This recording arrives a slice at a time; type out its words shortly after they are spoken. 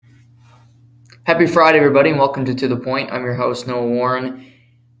Happy Friday, everybody, and welcome to The Point. I'm your host, Noah Warren.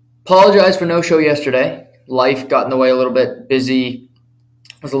 Apologize for no show yesterday. Life got in the way a little bit, busy,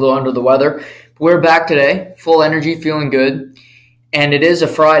 was a little under the weather. We're back today, full energy, feeling good. And it is a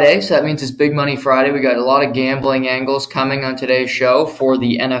Friday, so that means it's Big Money Friday. We got a lot of gambling angles coming on today's show for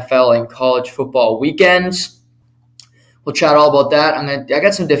the NFL and college football weekends. We'll chat all about that. I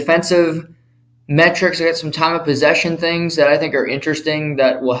got some defensive metrics. I got some time of possession things that I think are interesting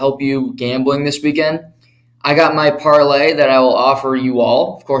that will help you gambling this weekend. I got my parlay that I will offer you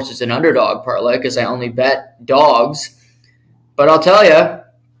all. Of course, it's an underdog parlay because I only bet dogs. But I'll tell you,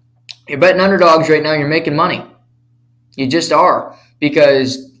 you're betting underdogs right now, you're making money. You just are.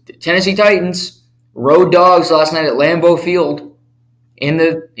 Because the Tennessee Titans, road dogs last night at Lambeau Field, in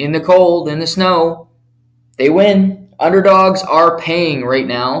the cold, in the snow, they win. Underdogs are paying right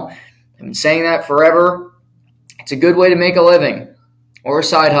now. I've been saying that forever. It's a good way to make a living or a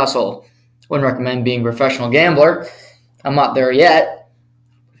side hustle. Wouldn't recommend being a professional gambler. I'm not there yet.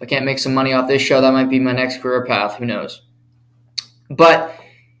 If I can't make some money off this show, that might be my next career path. Who knows? But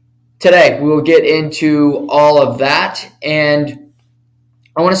today, we will get into all of that. And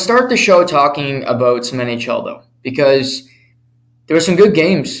I want to start the show talking about some NHL, though, because there were some good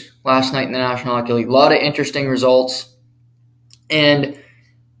games last night in the National Hockey League. A lot of interesting results. And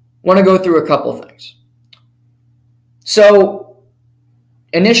want to go through a couple things. So,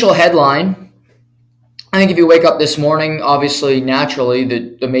 initial headline, I think if you wake up this morning, obviously, naturally,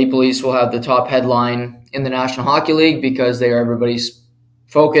 the Maple Leafs will have the top headline in the National Hockey League because they are everybody's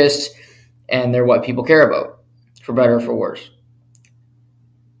focus and they're what people care about, for better or for worse.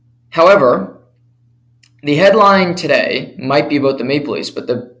 However, the headline today might be about the Maple Leafs, but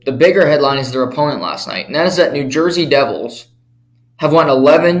the bigger headline is their opponent last night, and that is that New Jersey Devils have won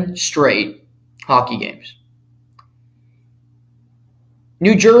 11 straight hockey games.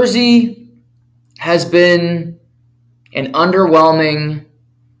 New Jersey has been an underwhelming,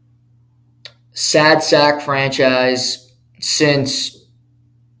 sad sack franchise since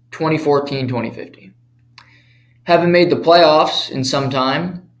 2014, 2015. Haven't made the playoffs in some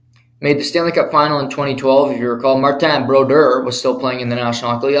time. Made the Stanley Cup final in 2012, if you recall. Martin Brodeur was still playing in the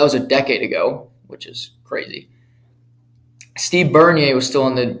National Hockey League. That was a decade ago, which is crazy. Steve Bernier was still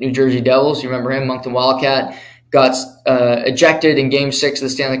on the New Jersey Devils. You remember him, Moncton Wildcat. Got ejected in Game 6 of the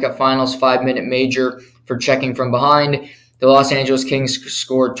Stanley Cup Finals, 5-minute major for checking from behind. The Los Angeles Kings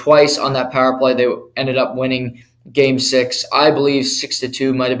scored twice on that power play. They ended up winning Game 6. I believe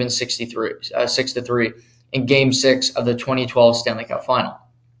 6-2, might have been 6-3 in Game 6 of the 2012 Stanley Cup Final.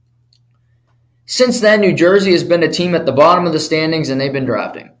 Since then, New Jersey has been a team at the bottom of the standings, and they've been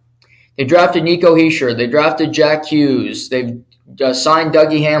drafting. They drafted Nico Hischier. They drafted Jack Hughes. They've signed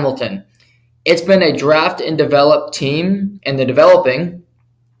Dougie Hamilton. It's been a draft and develop team, and the developing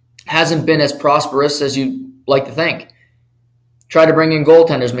hasn't been as prosperous as you'd like to think. Try to bring in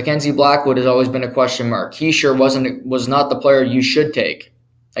goaltenders. Mackenzie Blackwood has always been a question mark. Hischier was not the player you should take,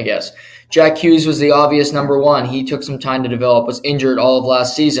 I guess. Jack Hughes was the obvious number one. He took some time to develop, was injured all of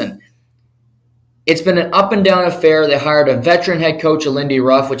last season. It's been an up-and-down affair. They hired a veteran head coach, Lindy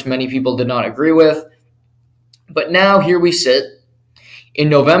Ruff, which many people did not agree with. But now here we sit in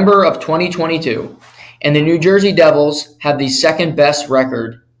November of 2022, and the New Jersey Devils have the second-best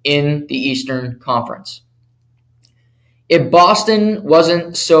record in the Eastern Conference. If Boston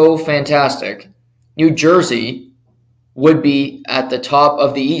wasn't so fantastic, New Jersey would be at the top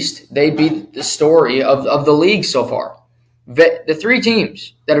of the East. They'd be the story of the league so far. The three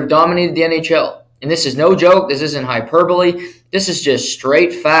teams that have dominated the NHL, and this is no joke, this isn't hyperbole, this is just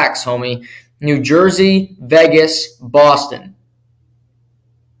straight facts, homie. New Jersey, Vegas, Boston.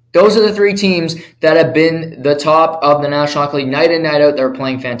 Those are the three teams that have been the top of the National Hockey League night in, night out. They're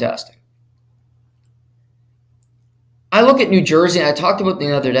playing fantastic. I look at New Jersey, and I talked about them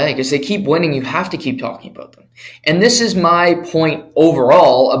the other day, because they keep winning, you have to keep talking about them. And this is my point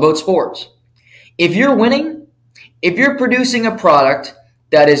overall about sports. If you're winning, if you're producing a product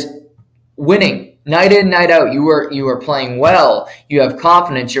that is winning night in, night out, you are playing well, you have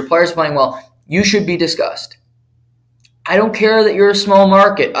confidence, your players playing well, you should be discussed. I don't care that you're a small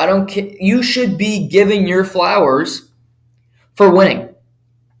market. I don't care. You should be giving your flowers for winning.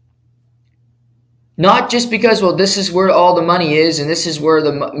 Not just because, well, this is where all the money is and this is where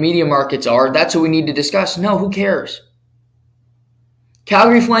the media markets are. That's what we need to discuss. No, who cares?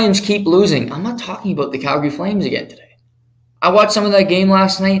 Calgary Flames keep losing. I'm not talking about the Calgary Flames again today. I watched some of that game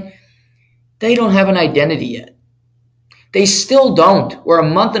last night. They don't have an identity yet. They still don't. We're a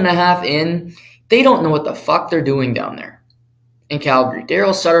month and a half in. They don't know what the fuck they're doing down there in Calgary.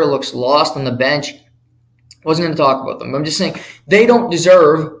 Daryl Sutter looks lost on the bench. Wasn't going to talk about them. I'm just saying they don't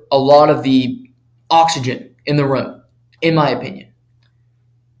deserve a lot of the oxygen in the room, in my opinion.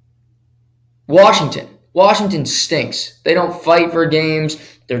 Washington stinks. They don't fight for games.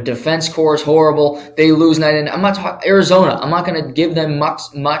 Their defense core is horrible. They lose night in. I'm not talking Arizona. I'm not going to give them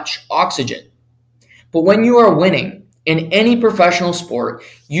much oxygen. But when you are winning in any professional sport,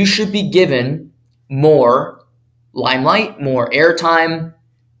 you should be given more limelight, more airtime,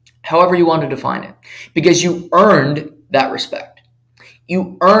 however you want to define it, because you earned that respect.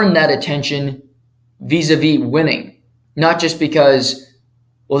 You earned that attention vis-a-vis winning, not just because,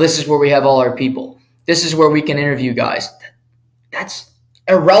 well, this is where we have all our people. This is where we can interview guys. That's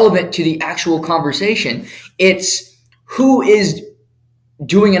irrelevant to the actual conversation. It's who is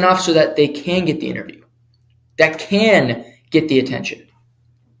doing enough so that they can get the interview, that can get the attention.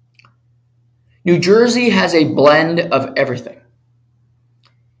 New Jersey has a blend of everything.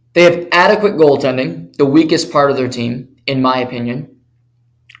 They have adequate goaltending, the weakest part of their team, in my opinion.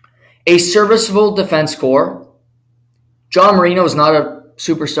 A serviceable defense core. John Marino is not a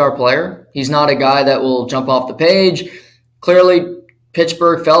superstar player. He's not a guy that will jump off the page. Clearly,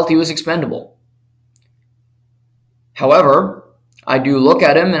 Pittsburgh felt he was expendable. However, I do look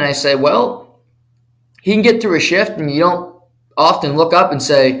at him and I say, well, he can get through a shift, and you don't often look up and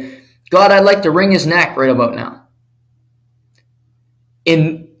say, God, I'd like to wring his neck right about now.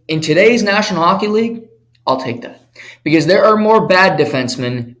 In today's National Hockey League, I'll take that. Because there are more bad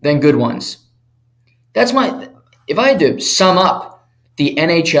defensemen than good ones. If I had to sum up the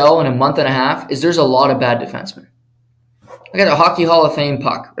NHL in a month and a half, there's a lot of bad defensemen. I got a Hockey Hall of Fame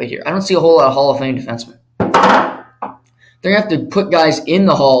puck right here. I don't see a whole lot of Hall of Fame defensemen. They're going to have to put guys in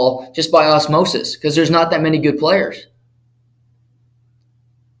the Hall just by osmosis because there's not that many good players.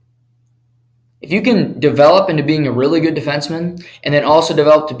 If you can develop into being a really good defenseman and then also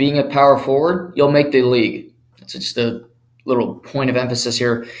develop to being a power forward, you'll make the league. That's just a little point of emphasis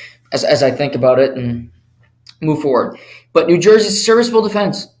here as I think about it and move forward. But New Jersey's serviceable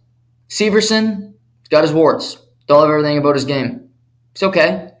defense. Severson got his warts. Don't love everything about his game. It's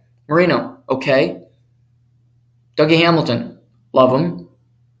okay. Marino, okay. Dougie Hamilton, love him.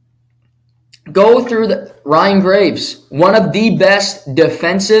 Go through Ryan Graves, one of the best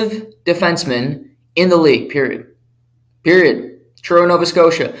defensive defensemen in the league, period. True, Nova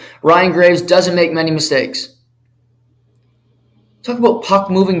Scotia. Ryan Graves doesn't make many mistakes. Talk about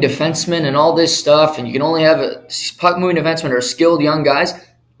puck-moving defensemen and all this stuff, and you can only have puck-moving defensemen are skilled young guys.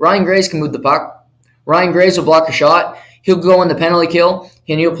 Ryan Graves can move the puck. Ryan Graves will block a shot. He'll go on the penalty kill,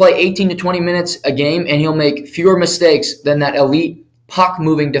 and he'll play 18 to 20 minutes a game, and he'll make fewer mistakes than that elite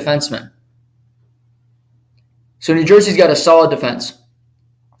puck-moving defenseman. So New Jersey's got a solid defense.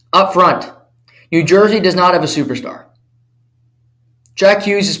 Up front, New Jersey does not have a superstar. Jack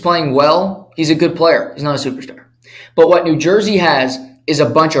Hughes is playing well. He's a good player. He's not a superstar. But what New Jersey has is a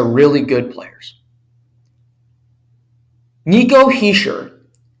bunch of really good players. Nico Hischier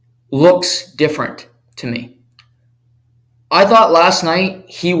looks different to me. I thought last night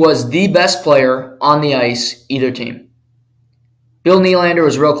he was the best player on the ice, either team. Bill Nylander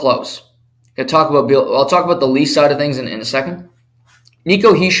was real close. I'll talk about the Leafs side of things in a second.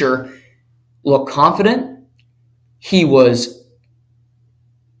 Nico Hischier looked confident. He was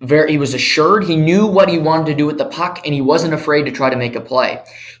assured. He knew what he wanted to do with the puck, and he wasn't afraid to try to make a play.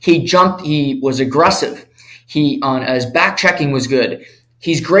 He jumped. He was aggressive. His back checking was good.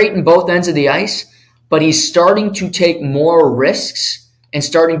 He's great in both ends of the ice, but he's starting to take more risks and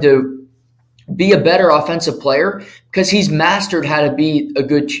starting to be a better offensive player because he's mastered how to be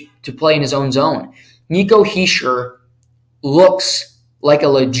to play in his own zone. Nico Hischier looks like a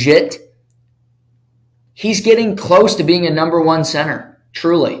legit. He's getting close to being a number one center,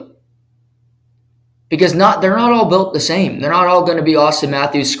 truly. Because they're not all built the same. They're not all going to be Austin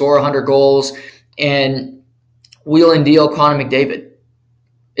Matthews, score 100 goals, and wheel and deal Connor McDavid.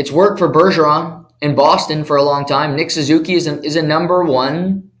 It's worked for Bergeron in Boston for a long time. Nick Suzuki is a number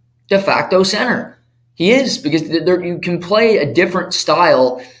one de facto center. He is, because you can play a different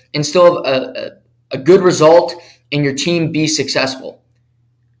style and still have a good result and your team be successful.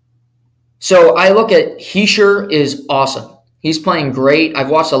 So I look at Hischier is awesome. He's playing great. I've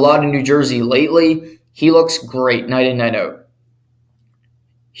watched a lot of New Jersey lately. He looks great night in, night out.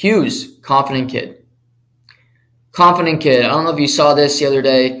 Hughes, confident kid. I don't know if you saw this the other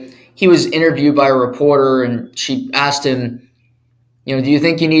day. He was interviewed by a reporter, and she asked him, do you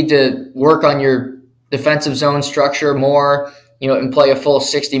think you need to work on your defensive zone structure more, and play a full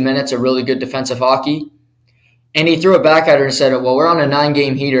 60 minutes of really good defensive hockey? And he threw it back at her and said, well, we're on a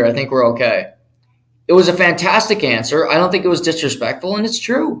 9-game heater. I think we're okay. It was a fantastic answer. I don't think it was disrespectful, and it's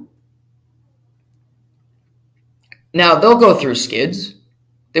true. Now, they'll go through skids.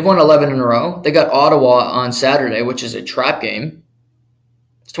 They've won 11 in a row. They got Ottawa on Saturday, which is a trap game.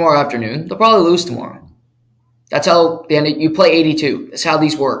 It's tomorrow afternoon. They'll probably lose tomorrow. That's how you play 82. That's how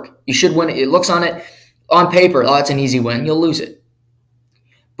these work. You should win it. It looks on it on paper, oh, it's an easy win. You'll lose it.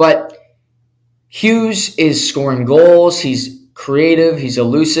 But Hughes is scoring goals. He's creative. He's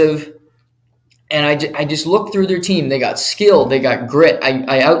elusive. And I just look through their team. They got skill. They got grit.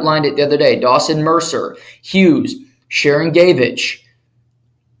 I outlined it the other day. Dawson Mercer, Hughes, Sharon Gavich.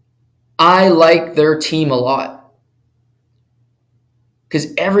 I like their team a lot.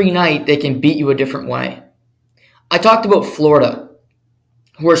 Because every night they can beat you a different way. I talked about Florida,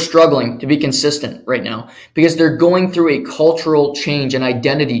 who are struggling to be consistent right now because they're going through a cultural change, an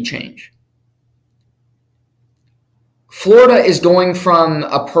identity change. Florida is going from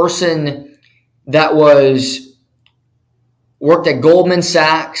a person that worked at Goldman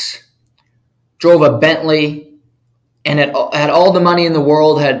Sachs, drove a Bentley, and had all the money in the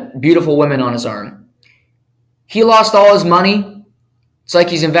world, had beautiful women on his arm. He lost all his money. It's like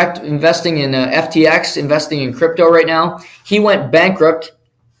he's investing in FTX, investing in crypto right now. He went bankrupt.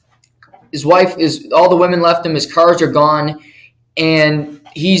 His wife all the women left him. His cars are gone. And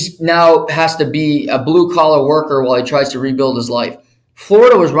he's now has to be a blue-collar worker while he tries to rebuild his life.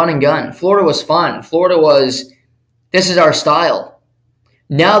 Florida was run and gun. Florida was fun. Florida was, this is our style.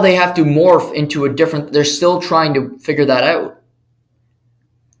 Now they have to morph into a different, they're still trying to figure that out.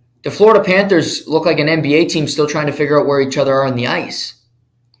 The Florida Panthers look like an NBA team still trying to figure out where each other are on the ice.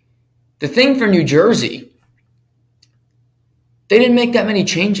 The thing for New Jersey, they didn't make that many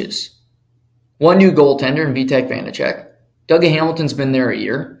changes. One new goaltender in Vitek Vanacek. Dougie Hamilton's been there a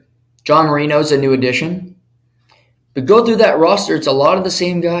year. John Marino's a new addition. But go through that roster, it's a lot of the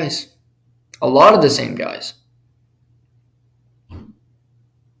same guys. A lot of the same guys.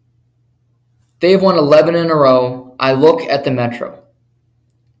 They've won 11 in a row. I look at the Metro.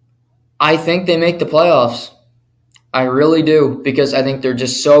 I think they make the playoffs. I really do, because I think they're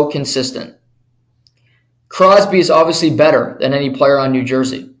just so consistent. Crosby is obviously better than any player on New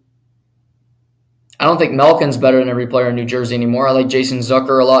Jersey. I don't think Malkin's better than every player in New Jersey anymore. I like Jason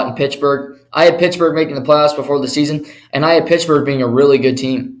Zucker a lot in Pittsburgh. I had Pittsburgh making the playoffs before the season, and I had Pittsburgh being a really good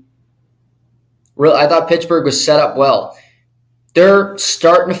team. I thought Pittsburgh was set up well. They're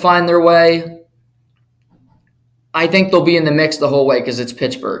starting to find their way. I think they'll be in the mix the whole way because it's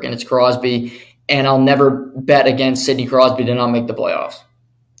Pittsburgh and it's Crosby, and I'll never bet against Sidney Crosby to not make the playoffs.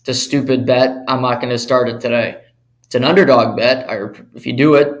 It's a stupid bet. I'm not going to start it today. It's an underdog bet. If you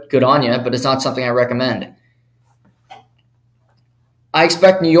do it, good on you, but it's not something I recommend. I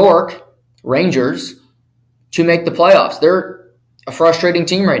expect New York Rangers to make the playoffs. They're a frustrating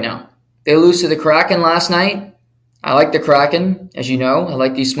team right now. They lose to the Kraken last night. I like the Kraken, as you know. I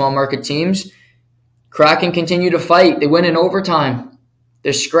like these small market teams. Kraken continue to fight. They win in overtime.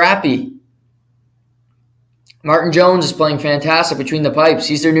 They're scrappy. Martin Jones is playing fantastic between the pipes.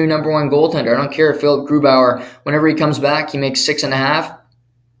 He's their new #1 goaltender. I don't care if Philip Grubauer, whenever he comes back, he makes 6.5.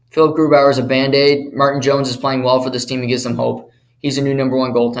 Philip Grubauer is a Band-Aid. Martin Jones is playing well for this team. He gives them hope. He's a new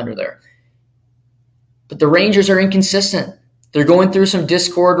 #1 goaltender there. But the Rangers are inconsistent. They're going through some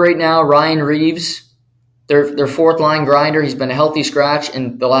discord right now. Ryan Reeves, their fourth-line grinder, he's been a healthy scratch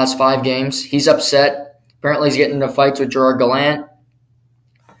in the last 5 games. He's upset. Apparently he's getting into fights with Gerard Gallant.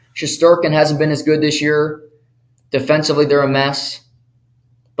 Shesterkin hasn't been as good this year. Defensively, they're a mess.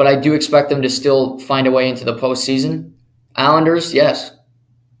 But I do expect them to still find a way into the postseason. Islanders, yes.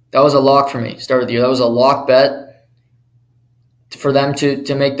 That was a lock for me, start of the year. That was a lock bet for them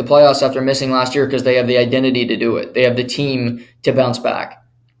to make the playoffs after missing last year because they have the identity to do it. They have the team to bounce back.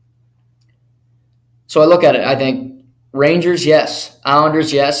 So I look at it. I think Rangers, yes.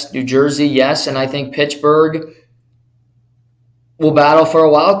 Islanders, yes. New Jersey, yes. And I think Pittsburgh will battle for a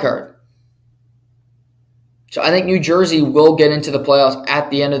wild card. So I think New Jersey will get into the playoffs at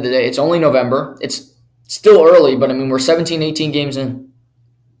the end of the day. It's only November. It's still early, but I mean, we're 17, 18 games in.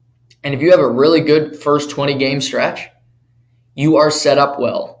 And if you have a really good first 20-game stretch, you are set up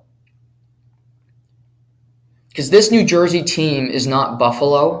well. Because this New Jersey team is not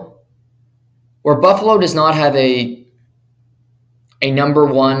Buffalo, where Buffalo does not have a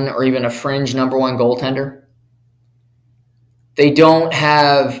 #1 or even a fringe #1 goaltender. They don't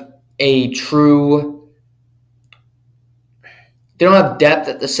have a true... They don't have depth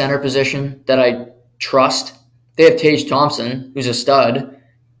at the center position that I trust. They have Tage Thompson, who's a stud.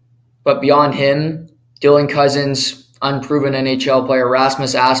 But beyond him, Dylan Cousins, unproven NHL player.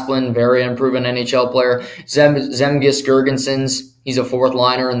 Rasmus Asplund, very unproven NHL player. Zemgus Girgensons, he's a fourth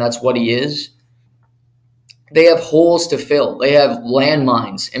liner, and that's what he is. They have holes to fill. They have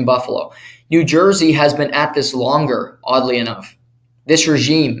landmines in Buffalo. New Jersey has been at this longer, oddly enough. this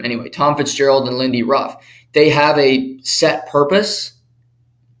regime anyway, Tom Fitzgerald and Lindy Ruff, they have a set purpose.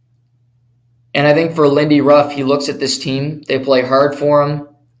 And I think for Lindy Ruff, he looks at this team. They play hard for him.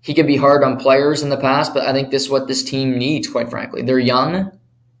 He could be hard on players in the past, but I think this is what this team needs, quite frankly. They're young.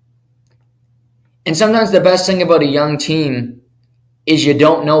 And sometimes the best thing about a young team is you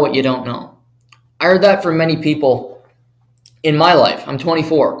don't know what you don't know. I heard that from many people in my life. I'm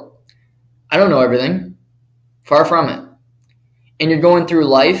 24. I don't know everything. Far from it. And you're going through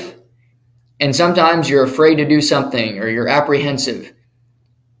life, and sometimes you're afraid to do something or you're apprehensive.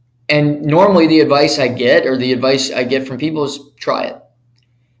 And normally the advice I get, or the advice I get from people, is try it.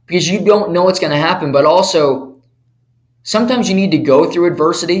 Because you don't know what's going to happen, but also sometimes you need to go through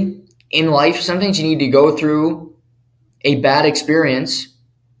adversity in life. Sometimes you need to go through a bad experience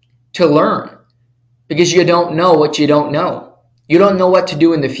to learn, because you don't know what you don't know. You don't know what to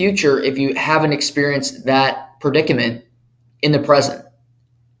do in the future if you haven't experienced that predicament in the present.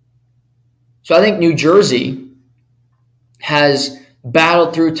 So I think New Jersey has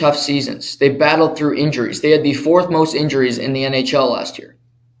battled through tough seasons. They battled through injuries. They had the fourth most injuries in the NHL last year.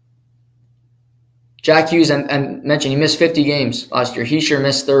 Jack Hughes, I mentioned, he missed 50 games last year. He sure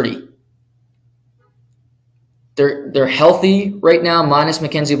missed 30. They're healthy right now, minus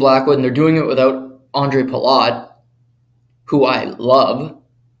Mackenzie Blackwood, and they're doing it without Andre Palat, who I love.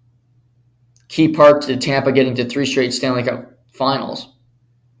 Key part to Tampa getting to 3 straight Stanley Cup finals.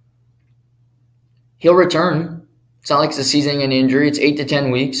 He'll return. It's not like it's a season-ending injury. It's 8 to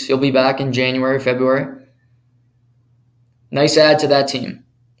 10 weeks. He'll be back in January, February. Nice add to that team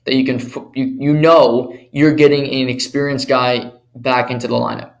that you know you're getting an experienced guy back into the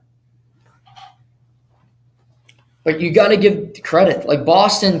lineup. But you got to give credit. Like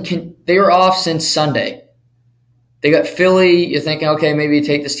Boston, they were off since Sunday. They got Philly. You're thinking, okay, maybe you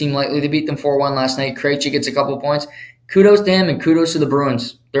take this team lightly. They beat them 4-1 last night. Krejci gets a couple of points. Kudos to him and kudos to the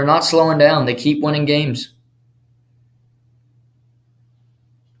Bruins. They're not slowing down. They keep winning games.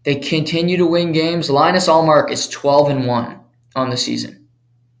 They continue to win games. Linus Ullmark is 12-1 on the season.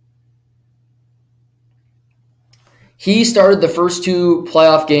 He started the first 2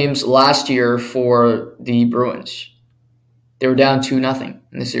 playoff games last year for the Bruins. They were down 2-0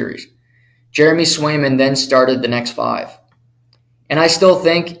 in the series. Jeremy Swayman then started the next 5. And I still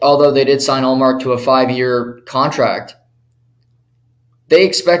think, although they did sign Ullmark to a 5-year contract, they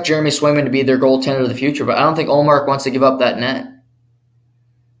expect Jeremy Swayman to be their goaltender of the future, but I don't think Ullmark wants to give up that net.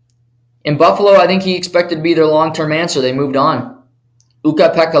 In Buffalo, I think he expected to be their long-term answer. They moved on.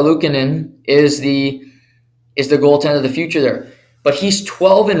 Ukko-Pekka Luukkonen is the goaltender of the future there. But he's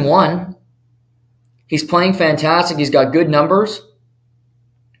 12-1. He's playing fantastic. He's got good numbers.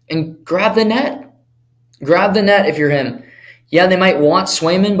 And grab the net. Grab the net if you're him. Yeah, they might want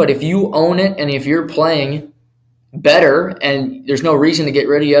Swayman, but if you own it and if you're playing better and there's no reason to get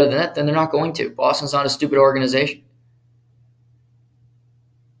rid of you out of the net, then they're not going to. Boston's not a stupid organization.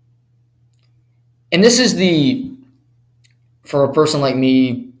 And this is for a person like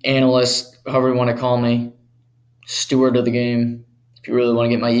me, analyst, however you want to call me, steward of the game, if you really want to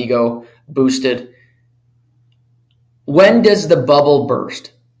get my ego boosted. When does the bubble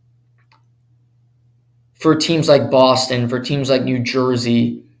burst? For teams like Boston, for teams like New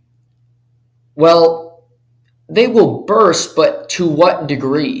Jersey, well, they will burst, but to what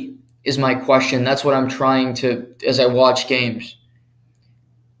degree is my question. That's what I'm trying to, as I watch games.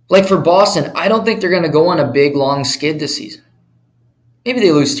 Like for Boston, I don't think they're going to go on a big, long skid this season. Maybe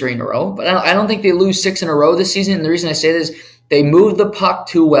they lose 3 in a row, but I don't think they lose 6 in a row this season. And the reason I say this, they move the puck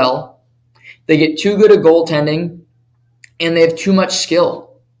too well. They get too good at goaltending, and they have too much skill.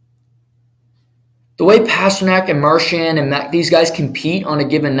 The way Pastrnak and Marchand and these guys compete on a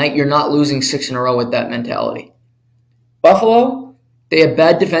given night, you're not losing 6 in a row with that mentality. Buffalo, they have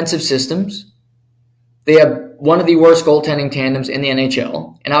bad defensive systems. They have one of the worst goaltending tandems in the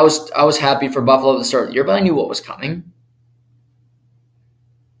NHL. And I was happy for Buffalo at the start of the year, but I knew what was coming.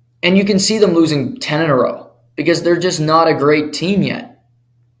 And you can see them losing 10 in a row because they're just not a great team yet.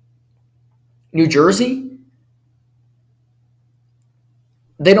 New Jersey,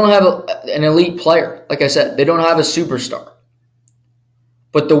 they don't have an elite player. Like I said, they don't have a superstar.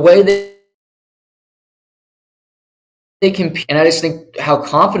 But the way they compete, and I just think how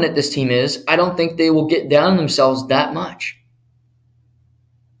confident this team is, I don't think they will get down on themselves that much.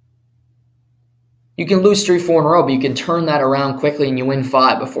 You can lose 3-4 in a row, but you can turn that around quickly and you win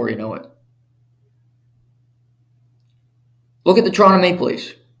 5 before you know it. Look at the Toronto Maple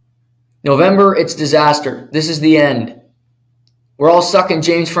Leafs. November, it's disaster. This is the end. We're all stuck in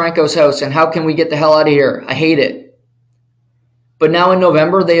James Franco's house, and how can we get the hell out of here? I hate it. But now in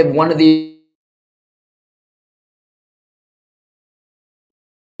November, they have one of the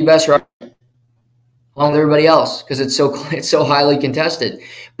best rush along with everybody else because it's so highly contested.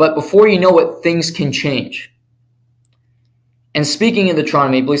 But before you know it, things can change. And speaking of the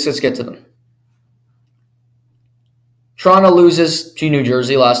Toronto Maple Leafs, let's get to them. Toronto loses to New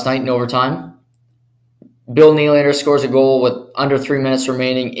Jersey last night in overtime. Bill Nylander scores a goal with under 3 minutes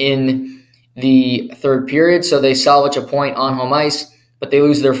remaining in the third period, so they salvage a point on home ice, but they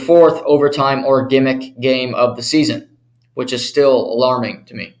lose their fourth overtime or gimmick game of the season, which is still alarming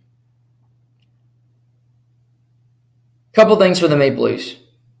to me. Couple things for the Maple Leafs.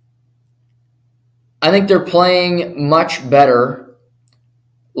 I think they're playing much better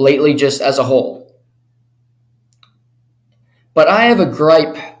lately just as a whole. But I have a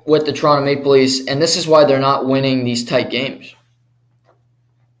gripe with the Toronto Maple Leafs, and this is why they're not winning these tight games.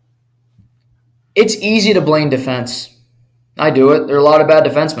 It's easy to blame defense. I do it. There are a lot of bad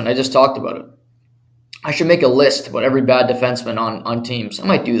defensemen. I just talked about it. I should make a list about every bad defenseman on teams. I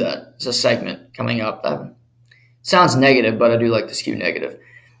might do that. It's a segment coming up. That sounds negative, but I do like to skew negative.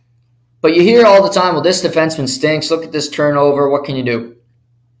 But you hear all the time, well, this defenseman stinks. Look at this turnover. What can you do?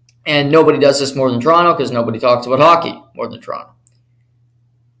 And nobody does this more than Toronto because nobody talks about hockey more than Toronto.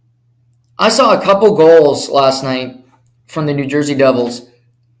 I saw a couple goals last night from the New Jersey Devils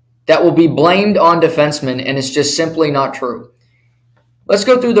that will be blamed on defensemen, and it's just simply not true. Let's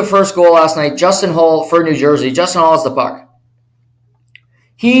go through the first goal last night. Justin Holl for New Jersey. Justin Holl has the puck.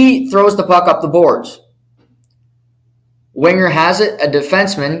 He throws the puck up the boards. Winger has it. A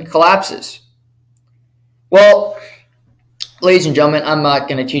defenseman collapses. Well, ladies and gentlemen, I'm not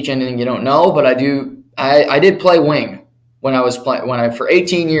going to teach anything you don't know, but I did play wing for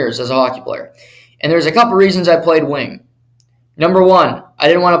 18 years as a hockey player. And there's a couple reasons I played wing. Number one, I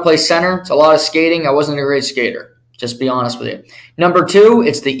didn't want to play center. It's a lot of skating. I wasn't a great skater. Just be honest with you. Number two,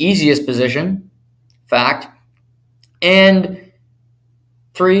 it's the easiest position. Fact. And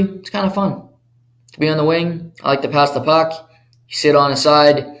three, it's kind of fun to be on the wing. I like to pass the puck. You sit on the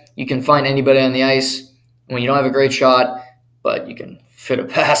side. You can find anybody on the ice. When you don't have a great shot, but you can fit a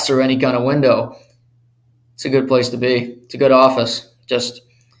pass through any kind of window, it's a good place to be. It's a good office. Just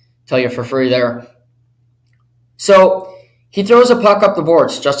tell you for free there. So he throws a puck up the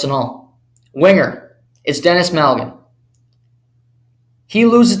boards, Justin Holl. Winger, it's Dennis Malgin. He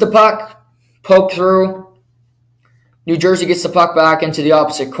loses the puck, poke through. New Jersey gets the puck back into the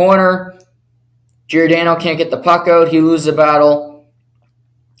opposite corner. Giordano can't get the puck out. He loses the battle.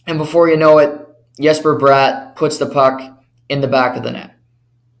 And before you know it, Jesper Bratt puts the puck in the back of the net.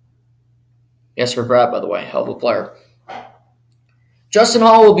 Jesper Bratt, by the way, hell of a player. Justin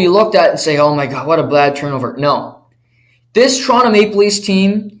Holl will be looked at and say, oh my God, what a bad turnover. No. This Toronto Maple Leafs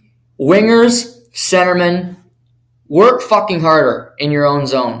team, wingers, centermen, work fucking harder in your own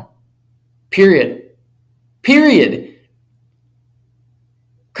zone. Period.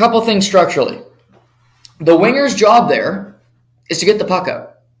 Couple things structurally. The winger's job there is to get the puck out.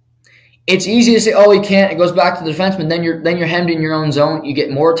 It's easy to say, oh, he can't. It goes back to the defenseman. Then you're hemmed in your own zone. You get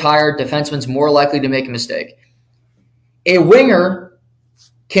more tired. Defenseman's more likely to make a mistake. A winger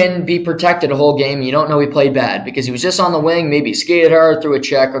can be protected a whole game. You don't know he played bad because he was just on the wing. Maybe he skated hard, threw a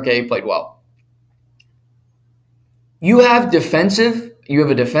check. Okay, he played well. You have a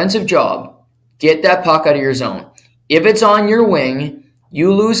defensive job. Get that puck out of your zone. If it's on your wing,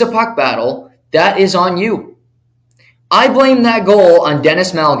 you lose a puck battle, that is on you. I blame that goal on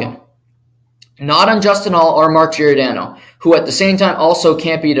Dennis Malgin. Not on Justin Holl or Mark Giordano, who at the same time also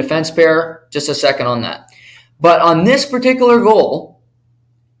can't be a defense pair. Just a second on that. But on this particular goal,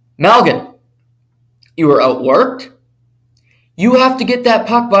 Malgin, you were outworked. You have to get that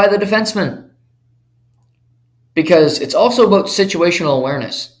puck by the defenseman. Because it's also about situational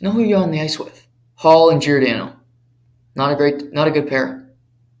awareness. Know who you're on the ice with. Holl and Giordano. Not a good pair.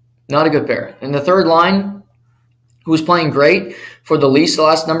 Not a good pair. And the third line, who was playing great for the Leafs the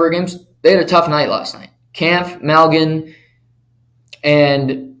last number of games, they had a tough night last night. Kampf, Malgin,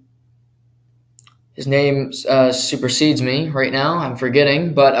 and his name supersedes me right now. I'm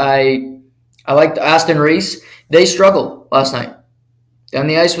forgetting, but I like Aston Reese. They struggled last night. On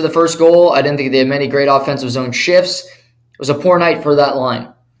the ice for the first goal, I didn't think they had many great offensive zone shifts. It was a poor night for that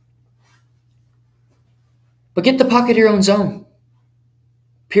line. But get the puck at your own zone.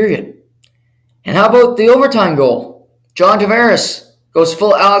 Period. And how about the overtime goal? John Tavares goes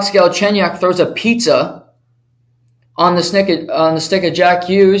full Alex Galchenyuk, throws a pizza on the stick of Jack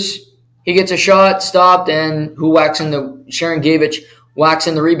Hughes. He gets a shot, stopped, and Sharon Gavich whacks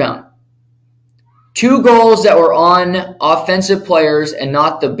in the rebound. 2 goals that were on offensive players and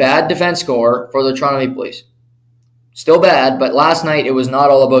not the bad defense score for the Toronto Maple Leafs. Still bad, but last night it was not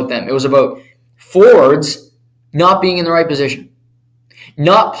all about them. It was about forwards not being in the right position.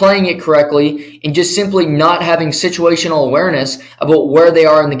 not playing it correctly, and just simply not having situational awareness about where they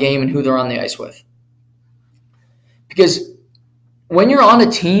are in the game and who they're on the ice with. Because when you're on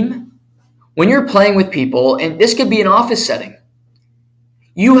a team, when you're playing with people, and this could be an office setting,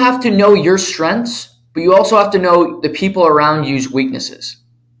 you have to know your strengths, but you also have to know the people around you's weaknesses.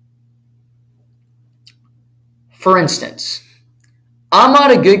 For instance, I'm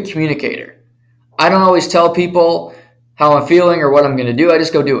not a good communicator. I don't always tell people how I'm feeling or what I'm going to do. I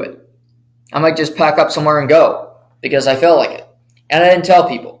just go do it. I might just pack up somewhere and go because I felt like it. And I didn't tell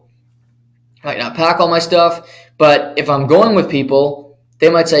people. I might not pack all my stuff, but if I'm going with people, they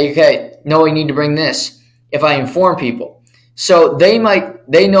might say, okay, no, we need to bring this. If I inform people. So they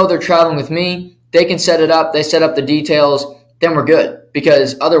know they're traveling with me. They can set it up. They set up the details. Then we're good.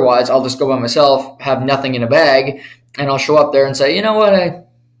 Because otherwise, I'll just go by myself, have nothing in a bag, and I'll show up there and say, you know what, I'll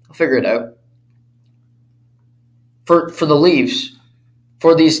figure it out. For the Leafs,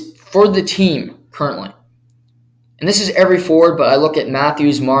 for the team currently, and this is every forward, but I look at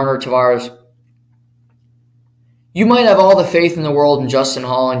Matthews, Marner, Tavares. You might have all the faith in the world in Justin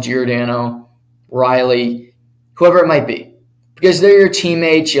Holland, Giordano, Riley, whoever it might be, because they're your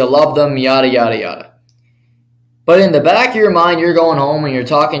teammates, you love them, yada, yada, yada. But in the back of your mind, you're going home and you're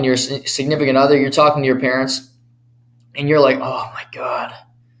talking to your significant other, you're talking to your parents, and you're like, oh my God,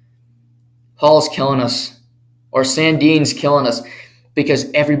 Hall's killing us, or Sandin's killing us,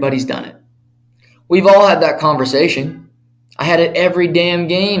 because everybody's done it. We've all had that conversation. I had it every damn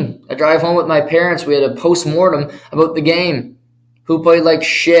game. I drive home with my parents. We had a post-mortem about the game. Who played like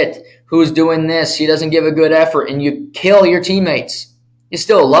shit? Who's doing this? He doesn't give a good effort. And you kill your teammates. You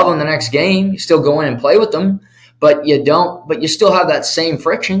still love them the next game. You still go in and play with them. But you still have that same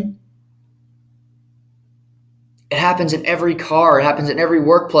friction. It happens in every car. It happens in every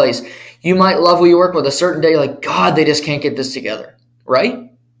workplace. You might love who you work with a certain day, like, God, they just can't get this together, right?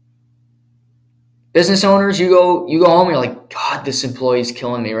 Business owners, you go home, you're like, God, this employee's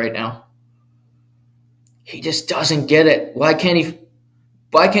killing me right now. He just doesn't get it. Why can't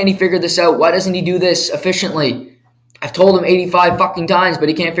he figure this out? Why doesn't he do this efficiently? I've told him 85 fucking times, but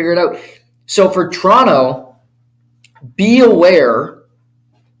he can't figure it out. So for Toronto, be aware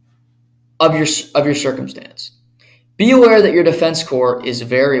of your circumstance. Be aware that your defense core is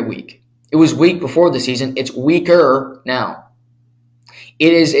very weak. It was weak before the season. It's weaker now.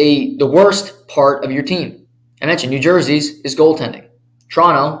 It is the worst part of your team. I mentioned New Jersey's is goaltending.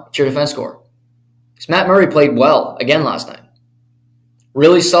 Toronto, it's your defense core. Because Matt Murray played well again last night.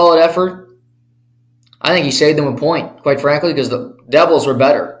 Really solid effort. I think he saved them a point, quite frankly, because the Devils were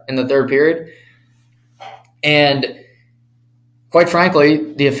better in the third period. And quite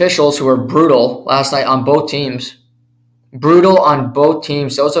frankly, the officials who were brutal last night on both teams,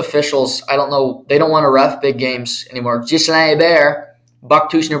 those officials, I don't know, they don't want to ref big games anymore. Ghislain Hébert,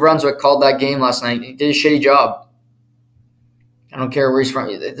 Bucktouche, New Brunswick, called that game last night. He did a shitty job. I don't care where he's from.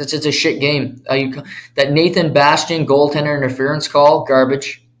 It's a shit game. That Nathan Bastian goaltender interference call,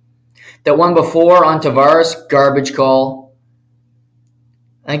 garbage. That one before on Tavares, garbage call.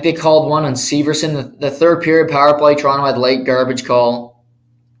 I think they called one on Severson. The third period power play, Toronto had late, garbage call.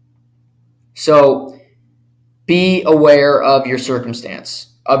 So be aware of your circumstance,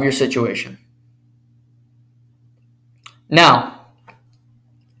 of your situation. Now,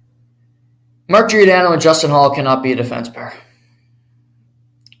 Mark Giordano and Justin Hall cannot be a defense pair.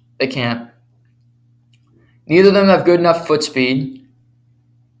 They can't. Neither of them have good enough foot speed.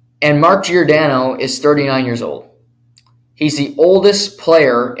 And Mark Giordano is 39 years old. He's the oldest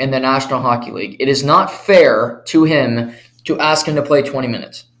player in the National Hockey League. It is not fair to him to ask him to play 20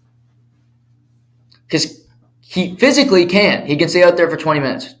 minutes. Because he physically can. He can stay out there for 20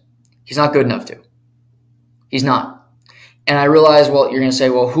 minutes. He's not good enough to. He's not. And I realize, well, you're going to say,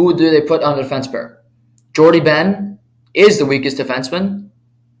 well, who do they put on the defense pair? Jordie Benn is the weakest defenseman.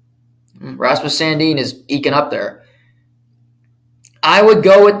 Rasmus Sandin is eking up there. I would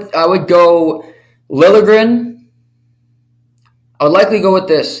go Liljegren. I would likely go with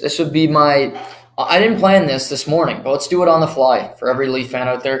this. This would be I didn't plan this morning, but let's do it on the fly for every Leaf fan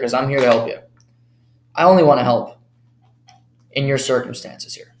out there because I'm here to help you. I only want to help in your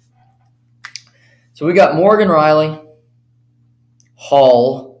circumstances here. So we got Morgan Rielly,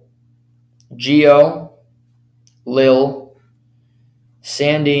 Hall, Gio, Lil,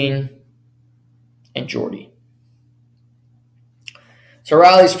 Sandin, and Jordie. So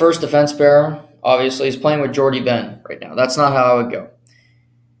Rielly's first defense pair, obviously, is playing with Jordie Benn right now. That's not how I would go.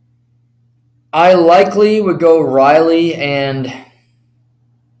 I likely would go Rielly and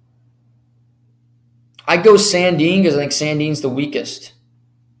I'd go Sandin because I think Sandin's the weakest.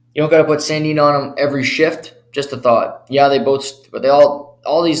 You don't got to put Sandin on him every shift, Just a thought. Yeah, but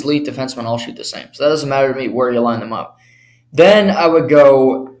all these elite defensemen all shoot the same. So that doesn't matter to me where you line them up. Then I would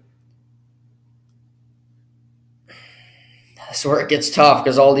go. That's where it gets tough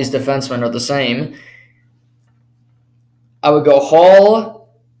because all these defensemen are the same. I would go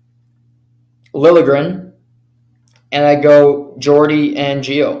Hall, Liljegren, and I go Jordy and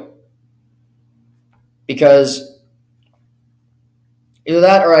Gio. Because either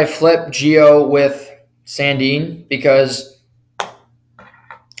that or I flip Gio with Sandin because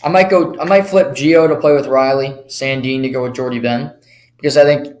I might flip Gio to play with Riley, Sandin to go with Jordy Ben because I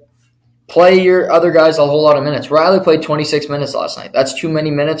think play your other guys a whole lot of minutes. Riley played 26 minutes last night. That's too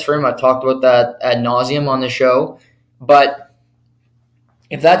many minutes for him. I've talked about that ad nauseum on the show. But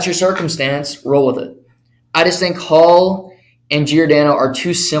if that's your circumstance, roll with it. I just think Hall and Giordano are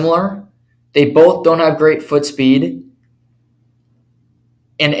too similar. They both don't have great foot speed,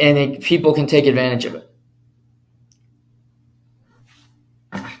 and people can take advantage of it.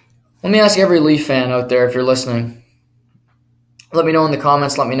 Let me ask every Leaf fan out there if you're listening. Let me know in the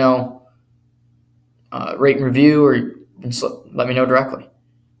comments. Let me know. Rate and review, or let me know directly.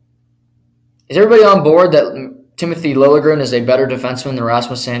 Is everybody on board that Timothy Liljegren is a better defenseman than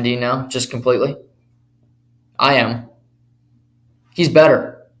Rasmus Sandin now? Just completely? I am. He's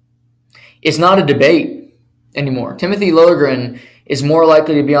better. It's not a debate anymore. Timothy Liljegren is more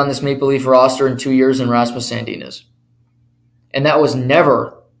likely to be on this Maple Leaf roster in 2 years than Rasmus Sandin is. And that was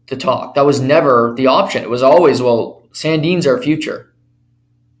never the talk. That was never the option. It was always, well, Sandin's our future.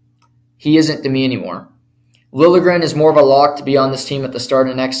 He isn't to me anymore. Liljegren is more of a lock to be on this team at the start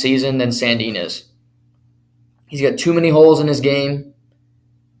of next season than Sandin is. He's got too many holes in his game.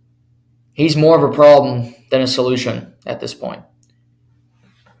 He's more of a problem than a solution at this point.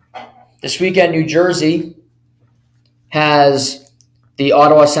 This weekend, New Jersey has the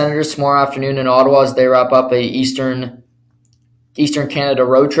Ottawa Senators tomorrow afternoon in Ottawa as they wrap up a Eastern Canada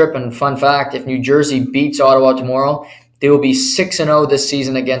road trip. And fun fact, if New Jersey beats Ottawa tomorrow, they will be 6-0 this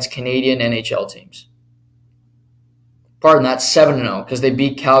season against Canadian NHL teams. Pardon that, 7-0 because they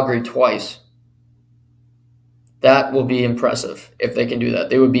beat Calgary twice. That will be impressive if they can do that.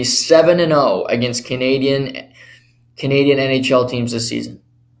 They would be 7-0 against Canadian NHL teams this season.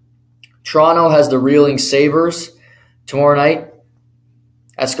 Toronto has the Reeling Sabres tomorrow night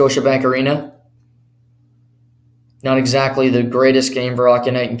at Scotiabank Arena. Not exactly the greatest game for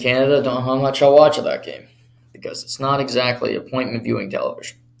Hockey Night in Canada. Don't know how much I'll watch of that game because it's not exactly appointment viewing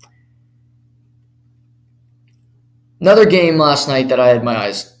television. Another game last night that I had my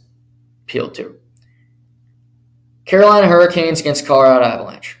eyes peeled to. Carolina Hurricanes against Colorado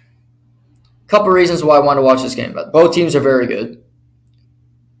Avalanche. A couple reasons why I want to watch this game. But both teams are very good.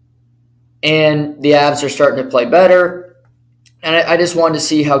 And the Avs are starting to play better. And I just wanted to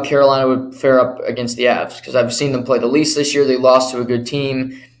see how Carolina would fare up against the Avs because I've seen them play the Leafs this year. They lost to a good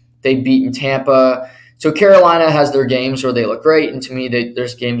team. They've beaten Tampa. So Carolina has their games where they look great, and to me,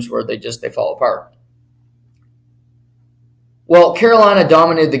 there's games where they fall apart. Well, Carolina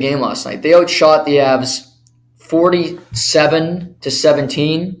dominated the game last night. They outshot the Avs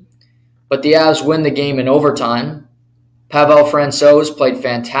 47-17, but the Avs win the game in overtime. Pavel Francouz played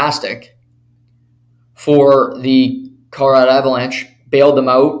fantastic for the Colorado Avalanche, bailed them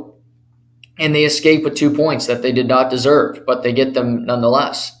out, and they escaped with 2 points that they did not deserve, but they get them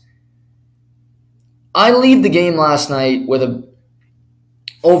nonetheless. I leave the game last night with an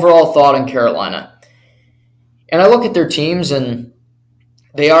overall thought on Carolina. And I look at their teams, and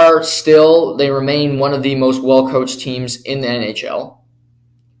they remain one of the most well-coached teams in the NHL.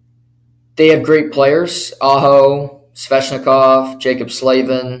 They have great players, Aho, Svechnikov, Jacob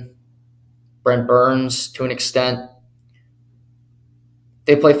Slavin, Brent Burns to an extent.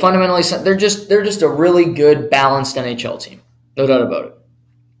 They play fundamentally. They're just a really good, balanced NHL team. No doubt about it.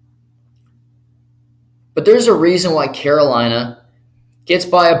 But there's a reason why Carolina gets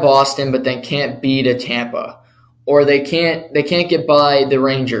by a Boston but then can't beat a Tampa. Or they can't get by the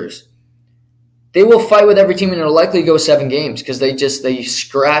Rangers. They will fight with every team and it'll likely go 7 games because they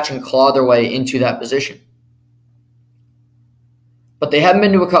scratch and claw their way into that position. But they haven't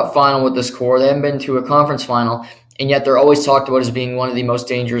been to a cup final with this core. They haven't been to a conference final, and yet they're always talked about as being one of the most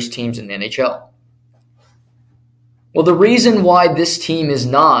dangerous teams in the NHL. Well, the reason why this team is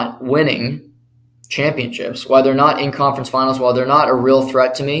not winning championships, why they're not in conference finals, why they're not a real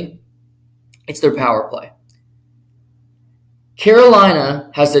threat to me, it's their power play. Carolina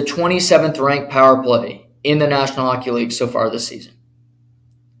has the 27th ranked power play in the National Hockey League so far this season.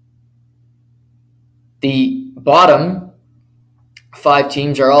 The bottom 5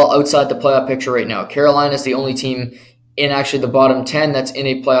 teams are all outside the playoff picture right now. Carolina is the only team in actually the bottom 10 that's in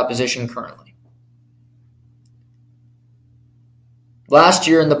a playoff position currently. Last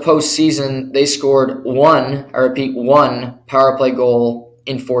year in the postseason, they scored one power play goal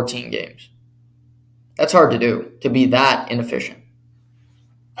in 14 games. That's hard to do, to be that inefficient.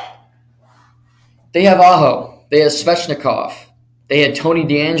 They have Aho. They have Svechnikov. They had Tony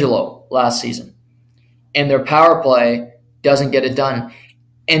DeAngelo last season. And their power play doesn't get it done.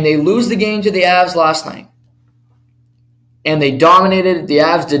 And they lose the game to the Avs last night. And they dominated. The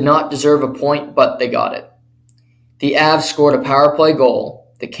Avs did not deserve a point, but they got it. The Avs scored a power play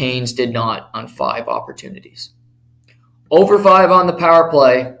goal. The Canes did not on 5 opportunities. Over 5 on the power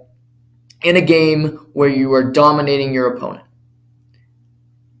play in a game where you are dominating your opponent.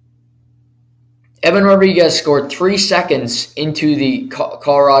 Evan Rodriguez scored 3 seconds into the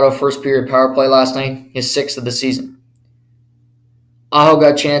Colorado first period power play last night, his 6th of the season. Aho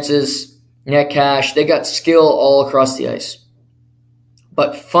got chances, Netcash, they got skill all across the ice.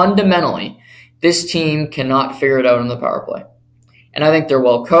 But fundamentally, this team cannot figure it out on the power play. And I think they're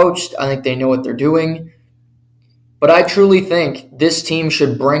well coached. I think they know what they're doing. But I truly think this team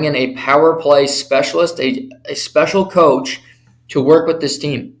should bring in a power play specialist, a special coach to work with this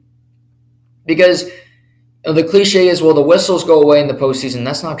team. Because the cliche is, well, the whistles go away in the postseason.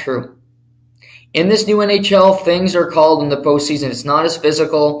 That's not true. In this new NHL, things are called in the postseason. It's not as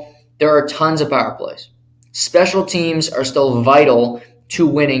physical. There are tons of power plays. Special teams are still vital to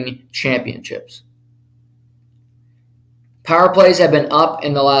winning championships. Power plays have been up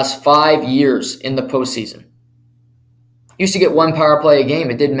in the last 5 years in the postseason. Used to get 1 power play a game.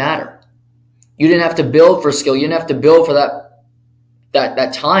 It didn't matter. You didn't have to build for skill. You didn't have to build for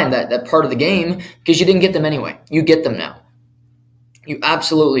that time, that part of the game, because you didn't get them anyway. You get them now. You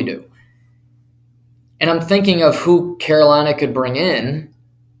absolutely do. And I'm thinking of who Carolina could bring in.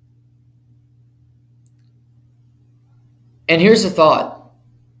 And here's the thought.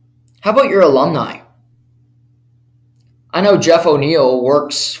 How about your alumni? I know Jeff O'Neill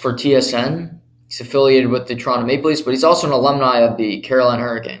works for TSN. He's affiliated with the Toronto Maple Leafs, but he's also an alumni of the Carolina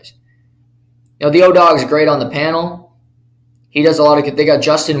Hurricanes. You know, the O-Dog's great on the panel. He does a lot of – they got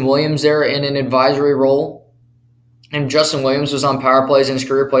Justin Williams there in an advisory role. And Justin Williams was on power plays in his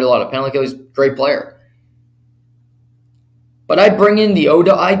career, played a lot of penalty kills. He's a great player. But I'd bring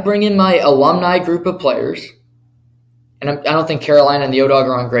in my alumni group of players. And I don't think Carolina and the O-Dog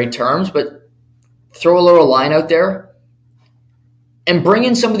are on great terms, but throw a little line out there. And bring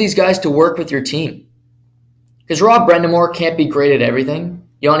in some of these guys to work with your team. Because Rob Brendamore can't be great at everything.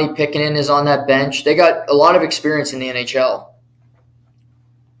 Yanni Pikkinen is on that bench. They got a lot of experience in the NHL.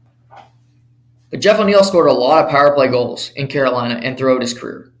 But Jeff O'Neill scored a lot of power play goals in Carolina and throughout his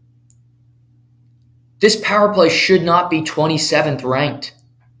career. This power play should not be 27th ranked.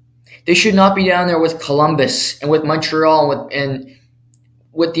 They should not be down there with Columbus and with Montreal and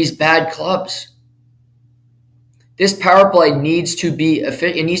with these bad clubs. This power play needs to be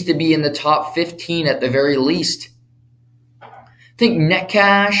in the top 15 at the very least. Think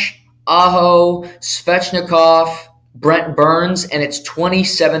Netcash, Aho, Svechnikov, Brent Burns, and it's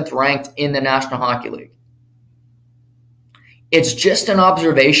 27th ranked in the National Hockey League. It's just an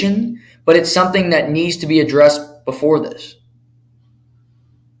observation, but it's something that needs to be addressed before this.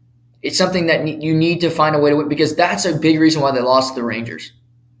 It's something that you need to find a way to win, because that's a big reason why they lost to the Rangers.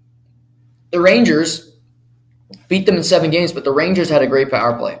 The Rangers beat them in 7 games, but the Rangers had a great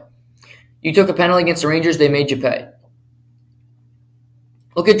power play. You took a penalty against the Rangers, they made you pay.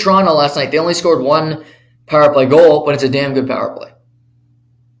 Look at Toronto last night. They only scored 1 power play goal, but it's a damn good power play.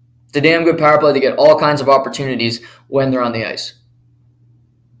 It's a damn good power play. They get all kinds of opportunities when they're on the ice.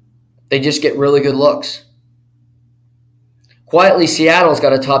 They just get really good looks. Quietly, Seattle's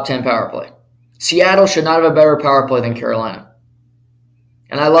got a top 10 power play. Seattle should not have a better power play than Carolina.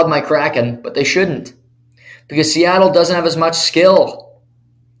 And I love my Kraken, but they shouldn't. Because Seattle doesn't have as much skill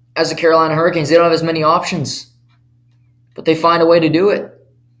as the Carolina Hurricanes. They don't have as many options. But they find a way to do it.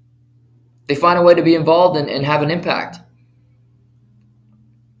 They find a way to be involved and have an impact.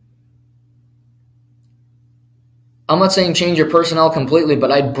 I'm not saying change your personnel completely,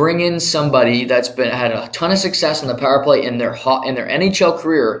 but I'd bring in somebody that's had a ton of success in the power play in their NHL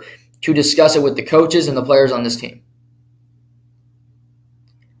career to discuss it with the coaches and the players on this team.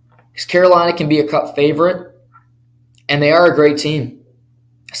 Because Carolina can be a cup favorite, and they are a great team.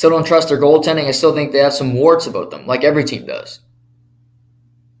 I still don't trust their goaltending. I still think they have some warts about them, like every team does.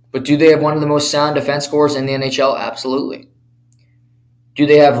 But do they have one of the most sound defense scores in the NHL? Absolutely. Do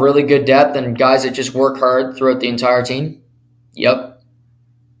they have really good depth and guys that just work hard throughout the entire team? Yep.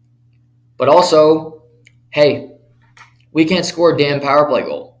 But also, hey, we can't score a damn power play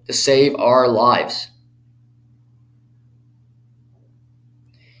goal to save our lives.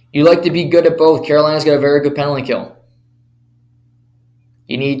 You like to be good at both. Carolina's got a very good penalty kill.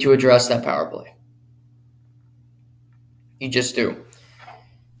 You need to address that power play. You just do.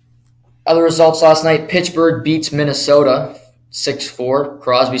 Other results last night, Pittsburgh beats Minnesota 6-4.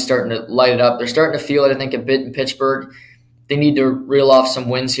 Crosby's starting to light it up. They're starting to feel it, I think, a bit in Pittsburgh. They need to reel off some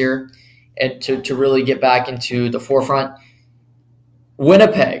wins here and to really get back into the forefront.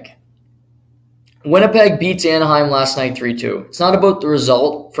 Winnipeg beats Anaheim last night 3-2. It's not about the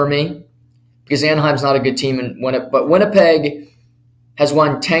result for me because Anaheim's not a good team, but Winnipeg has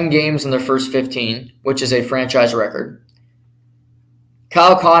won 10 games in their first 15, which is a franchise record.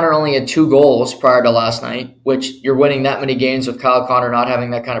 Kyle Connor only had 2 goals prior to last night, which you're winning that many games with Kyle Connor not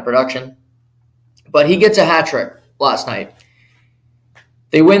having that kind of production. But he gets a hat trick last night.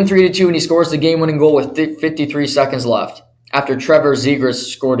 They win 3-2, and he scores the game-winning goal with 53 seconds left after Trevor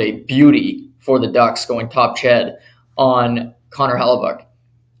Zegras scored a beauty for the Ducks going top Ched on Connor Hellebuyck.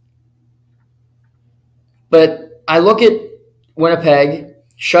 But I look at Winnipeg.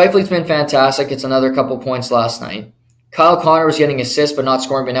 Scheifele's been fantastic. It's another couple points last night. Kyle Connor was getting assists but not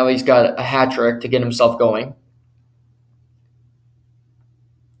scoring, but now he's got a hat trick to get himself going.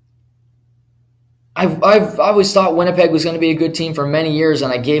 I've always thought Winnipeg was going to be a good team for many years,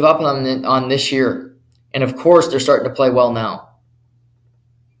 and I gave up on them on this year. And, of course, they're starting to play well now.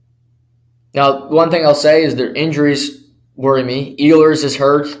 Now, one thing I'll say is their injuries worry me. Ehlers is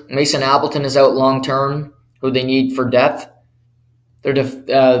hurt. Mason Appleton is out long-term, who they need for depth.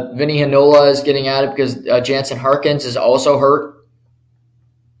 Vinny Hinola is getting at it because Jansen Harkins is also hurt.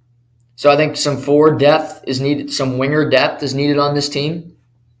 So I think some forward depth is needed, some winger depth is needed on this team.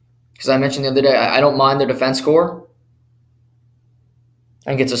 Because I mentioned the other day, I don't mind their defense core.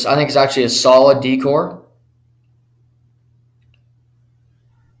 I think it's actually a solid D core.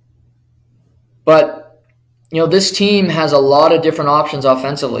 But this team has a lot of different options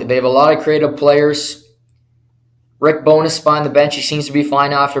offensively. They have a lot of creative players. Rick Bowness behind the bench. He seems to be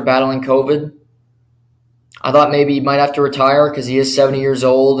fine after battling COVID. I thought maybe he might have to retire because he is 70 years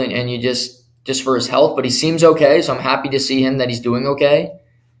old and you just for his health. But he seems okay, so I'm happy to see him that he's doing okay.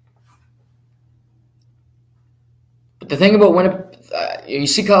 But the thing about you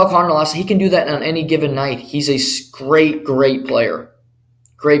see Kyle Connor last, he can do that on any given night. He's a great player.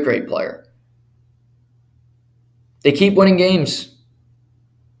 Great player. They keep winning games.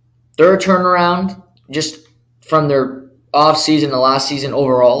 They're a turnaround just from their off-season to last season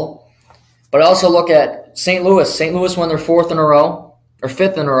overall. But I also look at St. Louis. St. Louis won their 5th in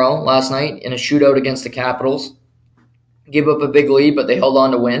a row last night in a shootout against the Capitals. Give up a big lead, but they held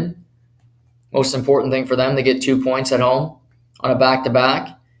on to win. Most important thing for them, they get 2 points at home on a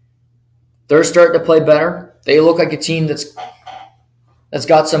back-to-back. They're starting to play better. They look like a team that's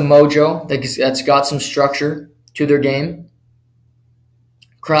got some mojo, that's got some structure to their game.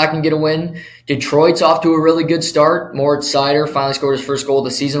 Kraken get a win. Detroit's off to a really good start. Moritz Seider finally scored his first goal of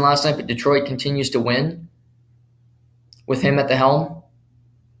the season last night, but Detroit continues to win with him at the helm.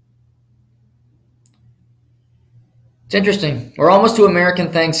 It's interesting. We're almost to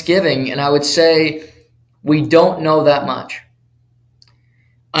American Thanksgiving, and I would say we don't know that much.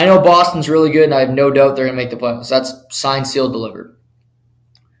 I know Boston's really good, and I have no doubt they're going to make the playoffs. That's signed, sealed, delivered.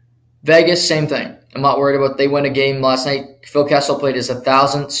 Vegas, same thing. I'm not worried about. They win a game last night. Phil Kessel played his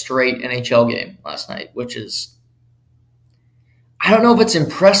 1,000th straight NHL game last night, which is, I don't know if it's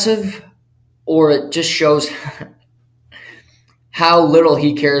impressive or it just shows how little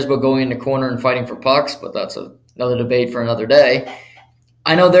he cares about going in the corner and fighting for pucks, but that's another debate for another day.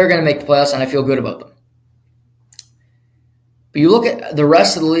 I know they're going to make the playoffs, and I feel good about them. But you look at the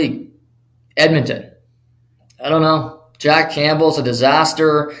rest of the league. Edmonton. I don't know. Jack Campbell's a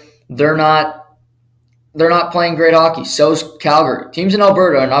disaster. They're not playing great hockey. So's Calgary. Teams in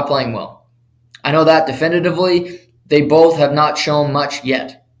Alberta are not playing well. I know that definitively. They both have not shown much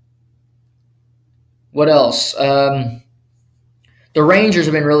yet. What else? The Rangers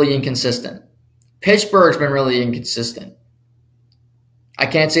have been really inconsistent. Pittsburgh's been really inconsistent. I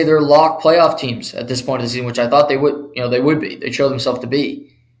can't say they're locked playoff teams at this point of the season, which I thought they would be. They showed themselves to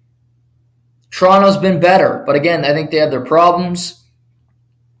be. Toronto's been better, but again, I think they have their problems.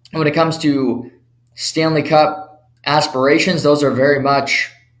 And when it comes to Stanley Cup aspirations, those are very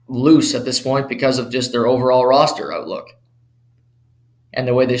much loose at this point because of just their overall roster outlook and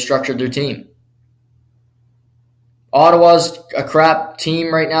the way they structured their team. Ottawa's a crap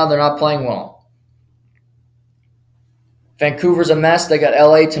team right now. They're not playing well. Vancouver's a mess. They got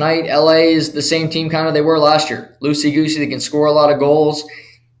LA tonight. LA is the same team kind of they were last year. Loosey-goosey. They can score a lot of goals.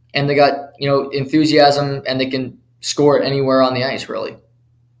 And they got, enthusiasm, and they can score it anywhere on the ice, really.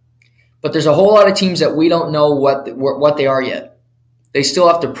 But there's a whole lot of teams that we don't know what they are yet. They still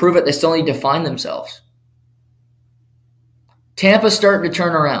have to prove it. They still need to find themselves. Tampa's starting to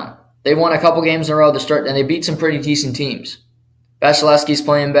turn around. They won a couple games in a row to start, and they beat some pretty decent teams. Vasilevsky's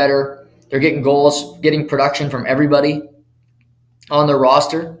playing better. They're getting goals, getting production from everybody on their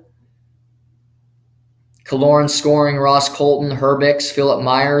roster. Kaloran scoring, Ross Colton, Herbix, Philip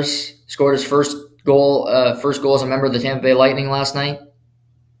Myers scored his first goal as a member of the Tampa Bay Lightning last night.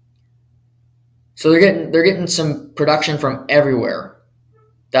 So they're getting some production from everywhere.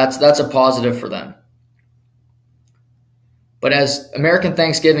 That's a positive for them. But as American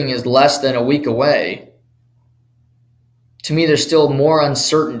Thanksgiving is less than a week away, to me there's still more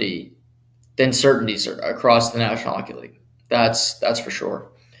uncertainty than certainties across the National Hockey League. That's for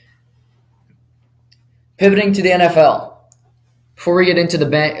sure. Pivoting to the NFL. Before we get into the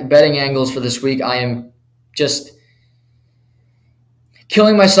betting angles for this week, I am just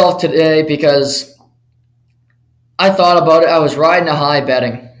killing myself today because I thought about it. I was riding a high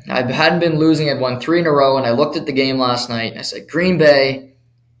betting. I hadn't been losing. I'd won 3 in a row, and I looked at the game last night, and I said, Green Bay,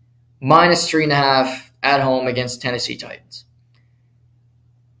 -3.5 at home against Tennessee Titans.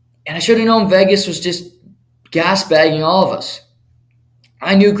 And I should have known Vegas was just gas-bagging all of us.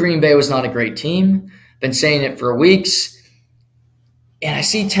 I knew Green Bay was not a great team. Been saying it for weeks. And I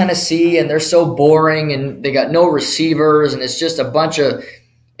see Tennessee, and they're so boring, and they got no receivers, and it's just a bunch of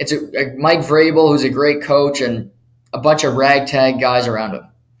 – it's a Mike Vrabel, who's a great coach, and a bunch of ragtag guys around him.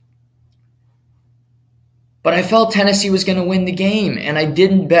 But I felt Tennessee was going to win the game, and I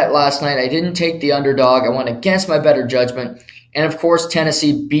didn't bet last night. I didn't take the underdog. I went against my better judgment. And, of course,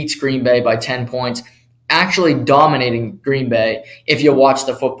 Tennessee beats Green Bay by 10 points, actually dominating Green Bay if you watch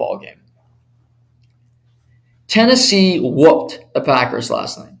the football game. Tennessee whooped the Packers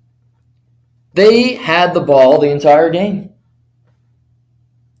last night. They had the ball the entire game.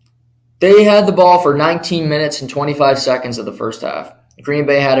 They had the ball for 19 minutes and 25 seconds of the first half. Green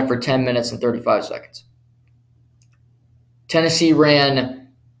Bay had it for 10 minutes and 35 seconds. Tennessee ran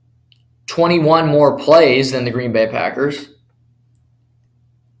 21 more plays than the Green Bay Packers.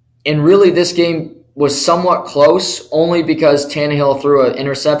 And really, this game was somewhat close only because Tannehill threw an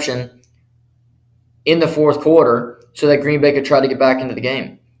interception in the fourth quarter so that Green Bay could try to get back into the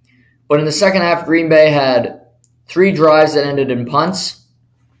game. But in the second half, Green Bay had 3 drives that ended in punts.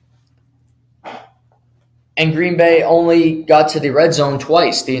 And Green Bay only got to the red zone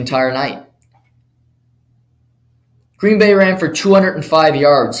twice the entire night. Green Bay ran for 205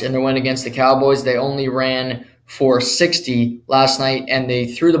 yards in their win against the Cowboys. They only ran for 60 last night, and they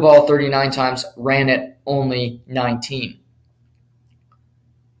threw the ball 39 times, ran it only 19.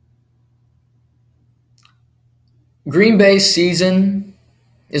 Green Bay's season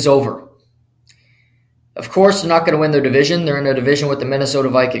is over. Of course, they're not going to win their division. They're in a division with the Minnesota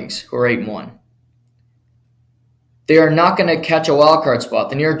Vikings, who are 8-1. They are not going to catch a wild card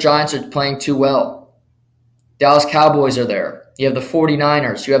spot. The New York Giants are playing too well. Dallas Cowboys are there. You have the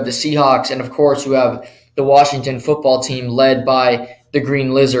 49ers. You have the Seahawks. And, of course, you have the Washington football team led by the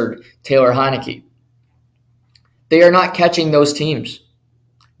Green Lizard, Taylor Heineke. They are not catching those teams.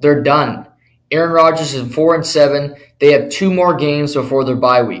 They're done. Aaron Rodgers is 4-7. They have 2 more games before their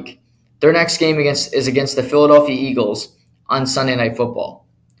bye week. Their next game is against the Philadelphia Eagles on Sunday Night Football.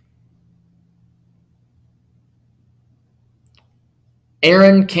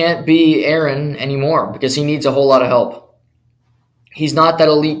 Aaron can't be Aaron anymore because he needs a whole lot of help. He's not that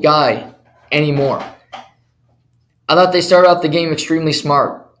elite guy anymore. I thought they started off the game extremely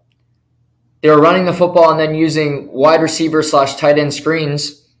smart. They were running the football and then using wide receiver / tight end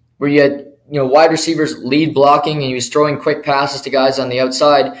screens where you had wide receivers lead blocking and he was throwing quick passes to guys on the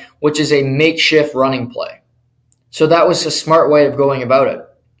outside, which is a makeshift running play. So that was a smart way of going about it.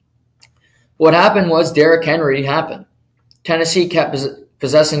 What happened was Derrick Henry happened. Tennessee kept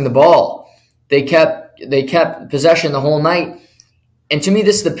possessing the ball. They kept possession the whole night. And to me,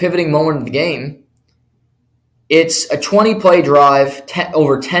 this is the pivoting moment of the game. It's a 20-play drive,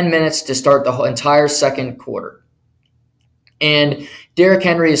 over 10 minutes to start the whole entire second quarter. And Derrick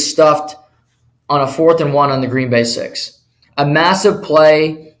Henry is stuffed on a 4th and 1 on the Green Bay 6. A massive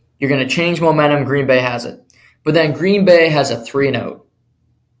play. You're going to change momentum. Green Bay has it. But then Green Bay has a 3-and-out.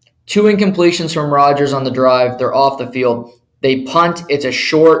 2 incompletions from Rodgers on the drive. They're off the field. They punt. It's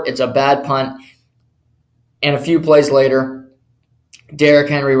a bad punt. And a few plays later, Derrick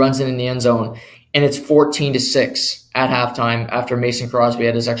Henry runs in the end zone. And it's 14-6 at halftime after Mason Crosby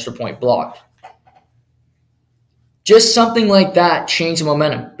had his extra point blocked. Just something like that changed the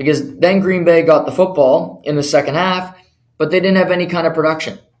momentum because then Green Bay got the football in the second half, but they didn't have any kind of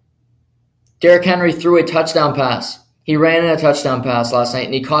production. Derrick Henry threw a touchdown pass. He ran in a touchdown pass last night,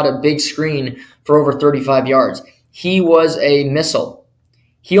 and he caught a big screen for over 35 yards. He was a missile.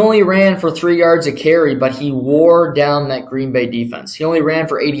 He only ran for 3 yards a carry, but he wore down that Green Bay defense. He only ran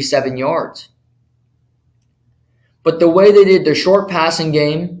for 87 yards. But the way they did their short passing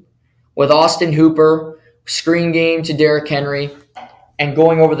game with Austin Hooper, screen game to Derrick Henry, and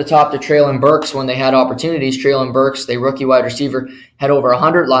going over the top to Treylon Burks when they had opportunities. Treylon Burks, the rookie wide receiver, had over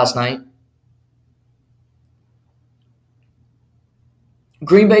 100 last night.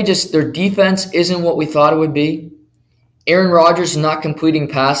 Green Bay, just their defense isn't what we thought it would be. Aaron Rodgers is not completing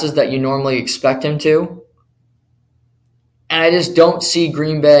passes that you normally expect him to. And I just don't see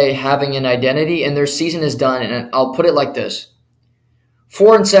Green Bay having an identity, and their season is done. And I'll put it like this.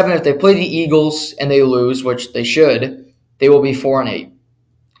 4-7, if they play the Eagles and they lose, which they should, they will be 4-8.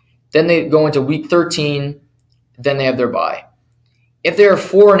 Then they go into week 13, then they have their bye. If they're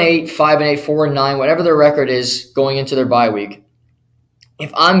 4-8, 5-8, 4-9, whatever their record is going into their bye week,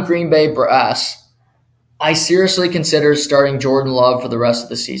 if I'm Green Bay brass, I seriously consider starting Jordan Love for the rest of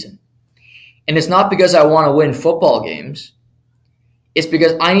the season. And it's not because I want to win football games. It's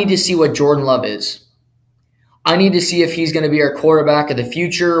because I need to see what Jordan Love is. I need to see if he's going to be our quarterback of the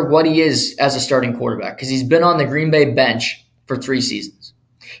future, what he is as a starting quarterback, because he's been on the Green Bay bench for 3 seasons.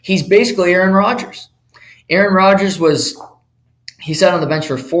 He's basically Aaron Rodgers. Aaron Rodgers he sat on the bench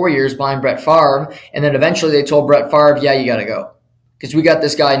for 4 years behind Brett Favre, and then eventually they told Brett Favre, yeah, you got to go. Because we got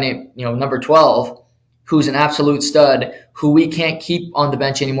this guy named, number 12, who's an absolute stud, who we can't keep on the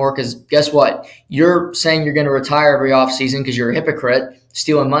bench anymore because guess what? You're saying you're going to retire every offseason because you're a hypocrite,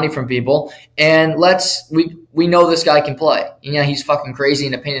 stealing money from people, and we know this guy can play. He's fucking crazy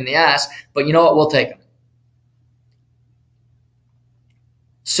and a pain in the ass, but you know what? We'll take him.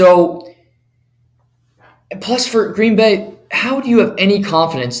 So, plus for Green Bay, how do you have any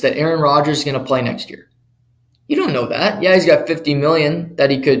confidence that Aaron Rodgers is going to play next year? You don't know that. Yeah, he's got $50 million that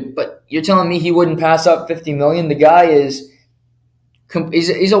he could, but you're telling me he wouldn't pass up $50 million? The guy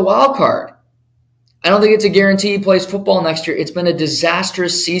he's a wild card. I don't think it's a guarantee he plays football next year. It's been a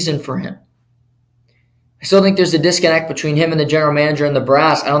disastrous season for him. I still think there's a disconnect between him and the general manager and the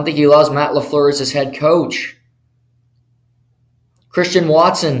brass. I don't think he loves Matt LaFleur as his head coach. Christian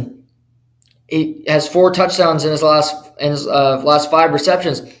Watson, he has 4 touchdowns in his last 5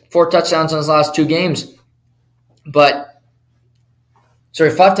 receptions, 4 touchdowns in his last 2 games. Five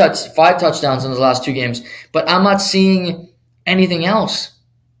touchdowns in his last 2 games. But I'm not seeing anything else.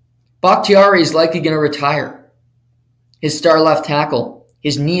 Bakhtiari is likely going to retire. His star left tackle.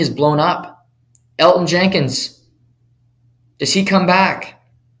 His knee is blown up. Elton Jenkins, does he come back?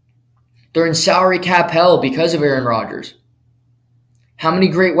 They're in salary cap hell because of Aaron Rodgers. How many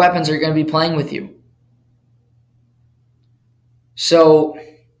great weapons are going to be playing with you? So,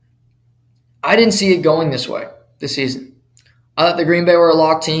 I didn't see it going this way this season. I thought the Green Bay were a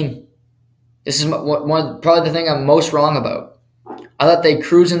locked team. This is probably the thing I'm most wrong about. I thought they'd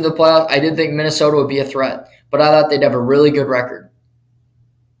cruise into the playoffs. I did think Minnesota would be a threat, but I thought they'd have a really good record.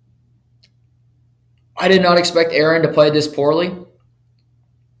 I did not expect Aaron to play this poorly.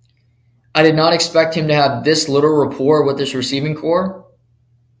 I did not expect him to have this little rapport with this receiving core.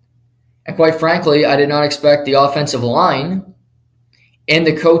 And quite frankly, I did not expect the offensive line and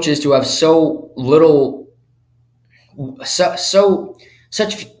the coaches to have so little,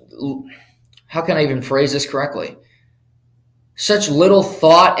 such, how can I even phrase this correctly? Such little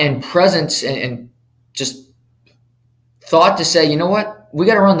thought and presence and just thought to say, you know what? We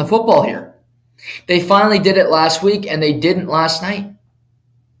got to run the football here. They finally did it last week, and they didn't last night.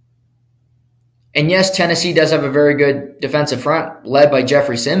 And yes, Tennessee does have a very good defensive front led by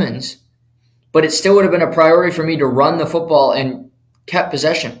Jeffrey Simmons, but it still would have been a priority for me to run the football and kept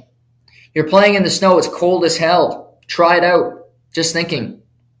possession. You're playing in the snow. It's cold as hell. Try it out. Just thinking.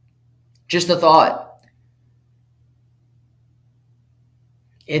 Just a thought.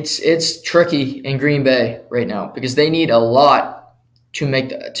 It's tricky in Green Bay right now because they need a lot to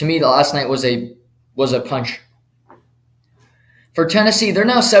make. To me, the last night was a punch. For Tennessee, they're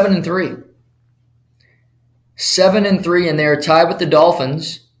now 7-3. 7-3, and they are tied with the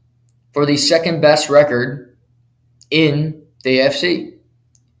Dolphins for the second best record in the AFC,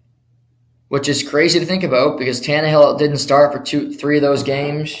 which is crazy to think about because Tannehill didn't start for 3 of those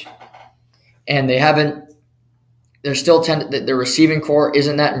games, and they haven't. They're still their receiving core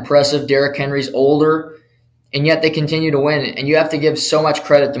isn't that impressive. Derrick Henry's older, and yet they continue to win. And you have to give so much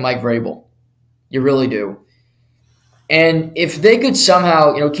credit to Mike Vrabel. You really do. And if they could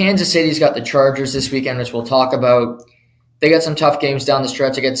somehow, Kansas City's got the Chargers this weekend, which we'll talk about. They got some tough games down the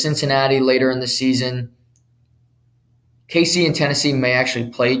stretch. They got Cincinnati later in the season. KC and Tennessee may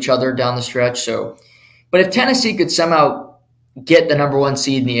actually play each other down the stretch. But if Tennessee could somehow get the number 1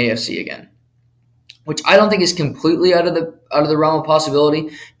 seed in the AFC again, which I don't think is completely out of the realm of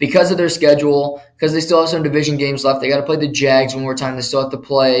possibility because of their schedule, because they still have some division games left. They got to play the Jags one more time. They still have to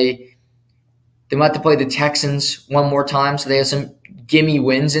play. They might have to play the Texans one more time, so they have some gimme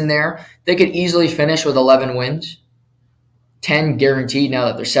wins in there. They could easily finish with 11 wins, 10 guaranteed now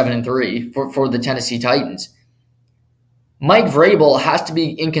that they're 7-3 for the Tennessee Titans. Mike Vrabel has to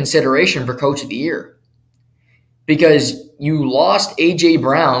be in consideration for Coach of the Year because you lost A.J.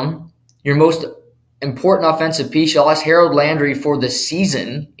 Brown, your most important offensive piece. You lost Harold Landry for the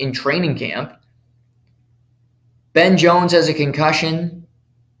season in training camp. Ben Jones has a concussion.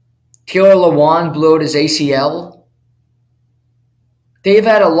 Taylor Lewan blew out his ACL. They've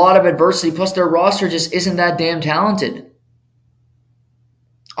had a lot of adversity, plus their roster just isn't that damn talented.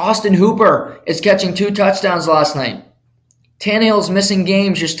 Austin Hooper is catching 2 touchdowns last night. Tannehill's missing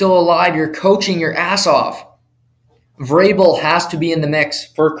games. You're still alive. You're coaching your ass off. Vrabel has to be in the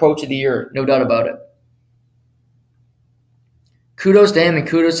mix for Coach of the Year, no doubt about it. Kudos to him and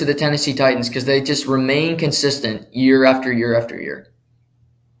kudos to the Tennessee Titans because they just remain consistent year after year after year.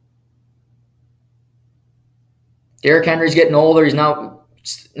 Derrick Henry's getting older. He's not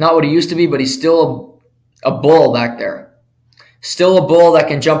what he used to be, but he's still a bull back there. Still a bull that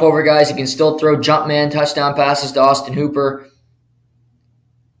can jump over guys. He can still throw jump man touchdown passes to Austin Hooper.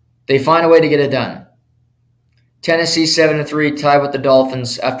 They find a way to get it done. Tennessee 7-3, tied with the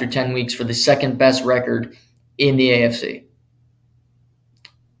Dolphins after 10 weeks for the second best record in the AFC.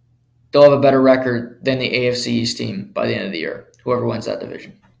 They'll have a better record than the AFC East team by the end of the year, whoever wins that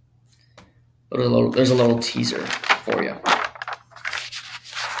division. There's a little teaser for you.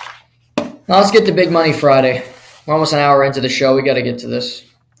 Now let's get to Big Money Friday. We're almost an hour into the show. We got to get to this.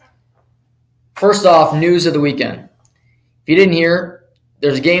 First off, news of the weekend. If you didn't hear,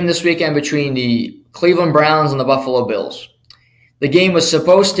 there's a game this weekend between the Cleveland Browns and the Buffalo Bills. The game was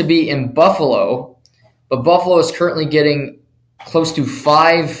supposed to be in Buffalo, but Buffalo is currently getting close to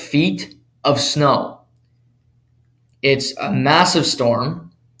 5 feet of snow. It's a massive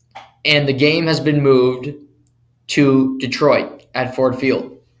storm, and the game has been moved to Detroit at Ford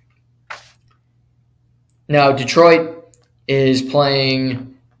Field. Now, Detroit is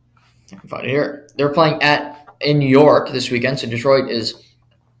playing, I can find it here. They're playing in New York this weekend, so Detroit is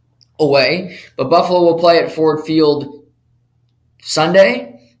away. But Buffalo will play at Ford Field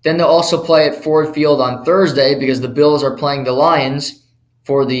Sunday. Then they'll also play at Ford Field on Thursday because the Bills are playing the Lions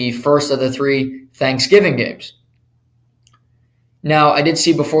for the first of the 3 Thanksgiving games. Now, I did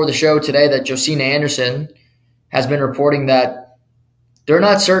see before the show today that Josina Anderson has been reporting that they're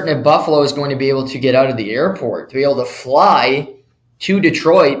not certain if Buffalo is going to be able to get out of the airport, to be able to fly to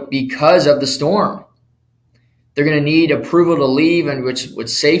Detroit because of the storm. They're going to need approval to leave, and with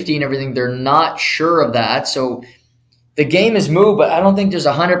safety and everything, they're not sure of that. So the game is moved, but I don't think there's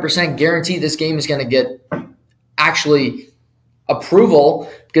 100% guarantee this game is going to get actually approval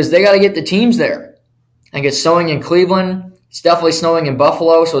because they got to get the teams there. I think it's snowing in Cleveland. It's definitely snowing in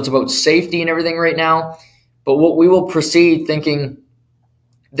Buffalo, so it's about safety and everything right now. But we will proceed thinking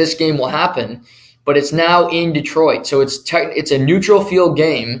this game will happen, but it's now in Detroit. So it's a neutral field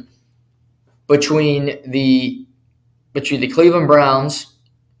game between the Cleveland Browns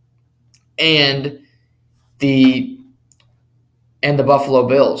and the Buffalo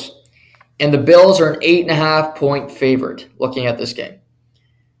Bills. And the Bills are an 8.5-point favorite looking at this game.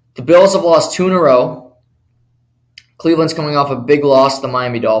 The Bills have lost 2 in a row. Cleveland's coming off a big loss to the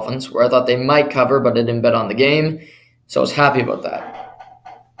Miami Dolphins, where I thought they might cover, but I didn't bet on the game. So I was happy about that.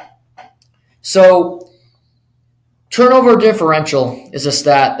 So turnover differential is a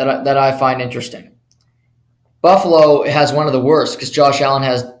stat that I find interesting. Buffalo has one of the worst because Josh Allen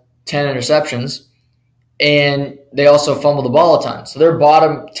has 10 interceptions, and they also fumble the ball a ton. So they're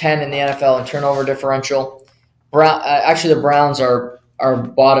bottom 10 in the NFL in turnover differential. Actually, the Browns are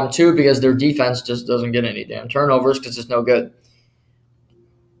bottom 2 because their defense just doesn't get any damn turnovers because it's no good.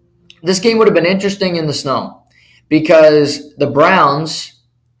 This game would have been interesting in the snow because the Browns,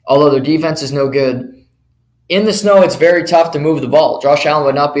 although their defense is no good, in the snow it's very tough to move the ball. Josh Allen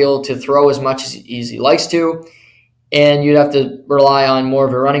would not be able to throw as much as he likes to, and you'd have to rely on more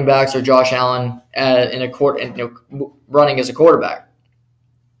of your running backs or Josh Allen running as a quarterback.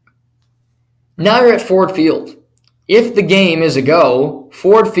 Now you're at Ford Field. If the game is a go,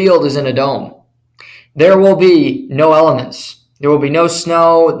 Ford Field is in a dome. There will be no elements. There will be no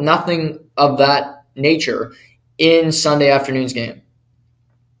snow, nothing of that nature in Sunday afternoon's game.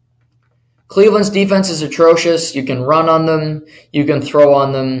 Cleveland's defense is atrocious. You can run on them. You can throw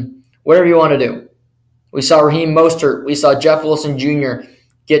on them. Whatever you want to do. We saw Raheem Mostert. We saw Jeff Wilson Jr.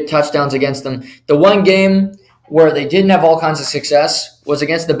 get touchdowns against them. The one game where they didn't have all kinds of success was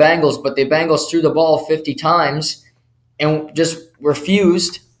against the Bengals, but the Bengals threw the ball 50 times and just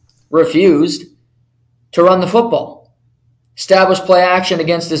refused to run the football. Establish play action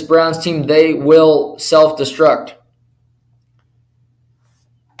against this Browns team, they will self-destruct.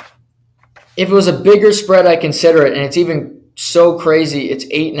 If it was a bigger spread, I consider it, and it's even so crazy. It's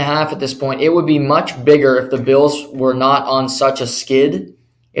 8.5 at this point. It would be much bigger if the Bills were not on such a skid,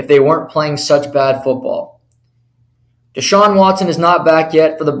 if they weren't playing such bad football. Deshaun Watson is not back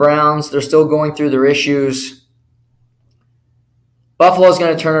yet for the Browns. They're still going through their issues. Buffalo's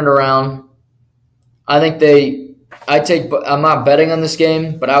going to turn it around. I'm not betting on this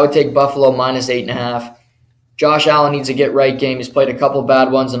game, but I would take Buffalo minus 8.5. Josh Allen needs a get-right game. He's played a couple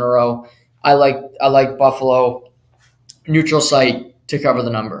bad ones in a row. I like Buffalo neutral site to cover the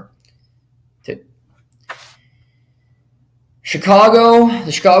number. The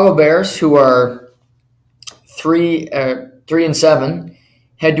Chicago Bears, who are 3-7,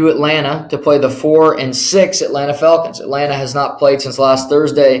 head to Atlanta to play the 4-6 Atlanta Falcons. Atlanta has not played since last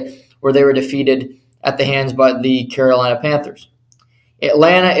Thursday, where they were defeated at the hands by the Carolina Panthers.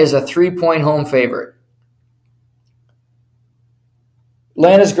 Atlanta is a 3-point home favorite.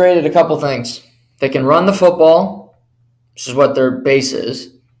 Atlanta's great at a couple things. They can run the football, which is what their base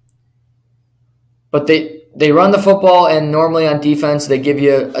is. But they run the football, and normally on defense, they give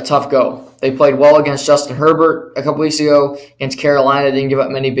you a tough go. They played well against Justin Herbert a couple weeks ago. Against Carolina, didn't give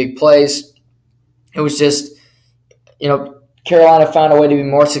up many big plays. It was just, Carolina found a way to be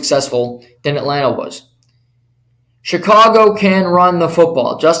more successful than Atlanta was. Chicago can run the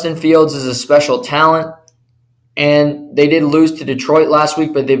football. Justin Fields is a special talent, and they did lose to Detroit last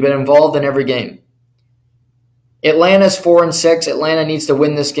week, but they've been involved in every game. Atlanta's 4-6. Atlanta needs to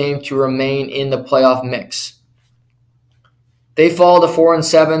win this game to remain in the playoff mix. They fall to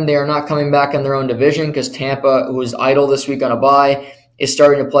 4-7. They are not coming back in their own division because Tampa, who is idle this week on a bye, is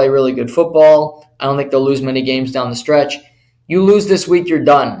starting to play really good football. I don't think they'll lose many games down the stretch. You lose this week, you're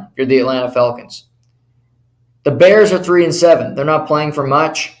done. You're the Atlanta Falcons. The Bears are 3-7. They're not playing for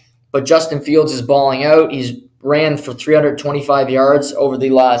much, but Justin Fields is balling out. He's ran for 325 yards over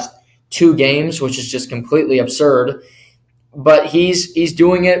the last 2 games, which is just completely absurd. But he's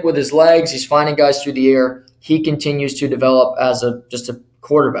doing it with his legs. He's finding guys through the air. He continues to develop as just a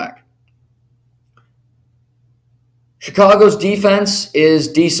quarterback. Chicago's defense is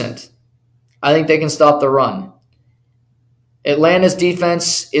decent. I think they can stop the run. Atlanta's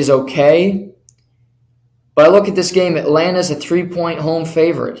defense is okay. But I look at this game, Atlanta's a 3-point home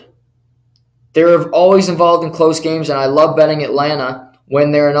favorite. They're always involved in close games, and I love betting Atlanta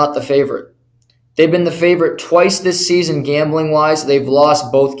when they're not the favorite. They've been the favorite twice this season gambling-wise. They've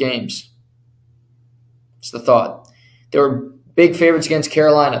lost both games. It's the thought. They were big favorites against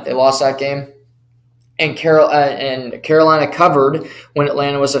Carolina. They lost that game. And Carolina covered when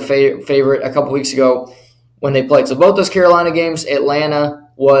Atlanta was a favorite a couple weeks ago when they played. So both those Carolina games, Atlanta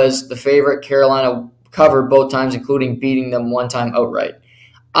was the favorite. Carolina covered both times, including beating them one time outright.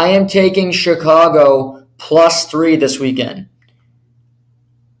 I am taking Chicago +3 this weekend.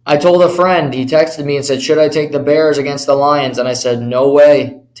 I told a friend, he texted me and said, should I take the Bears against the Lions? And I said, no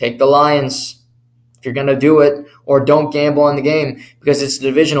way. Take the Lions if you're going to do it, or don't gamble on the game because it's a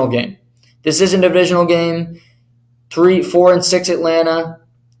divisional game. This isn't a divisional game. 4-6 Atlanta,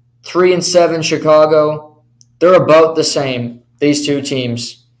 3-7 Chicago. They're about the same, these two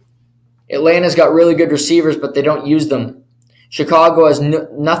teams. Atlanta's got really good receivers, but they don't use them. Chicago has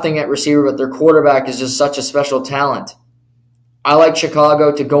nothing at receiver, but their quarterback is just such a special talent. I like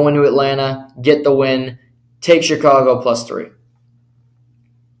Chicago to go into Atlanta, get the win, take Chicago +3.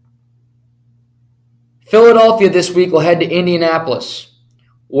 Philadelphia this week will head to Indianapolis,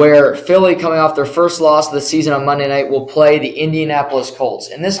 where Philly, coming off their first loss of the season on Monday night, will play the Indianapolis Colts.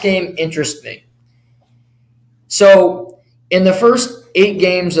 And this game interests me. So, in the first 8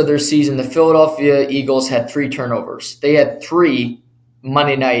 games of their season, the Philadelphia Eagles had 3 turnovers. They had 3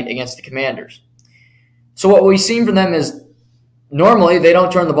 Monday night against the Commanders. So what we've seen from them is normally they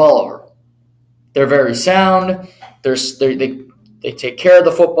don't turn the ball over. They're very sound. They take care of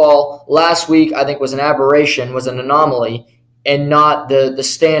the football. Last week, I think, was an aberration, was an anomaly, and not the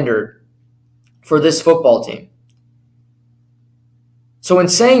standard for this football team. So in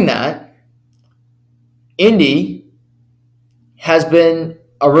saying that, Indy has been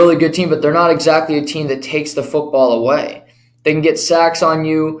a really good team, but they're not exactly a team that takes the football away. They can get sacks on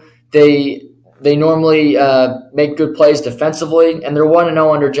you. They normally make good plays defensively, and they're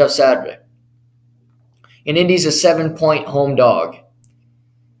 1-0 under Jeff Saturday. And Indy's a 7-point home dog.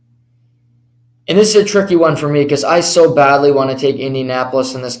 And this is a tricky one for me because I so badly want to take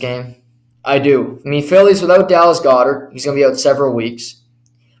Indianapolis in this game. I do. I mean, Philly's without Dallas Goedert. He's going to be out several weeks.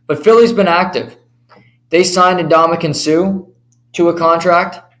 But Philly's been active. They signed Ndamukong Suh to a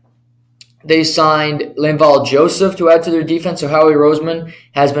contract. They signed Linval Joseph to add to their defense. So Howie Roseman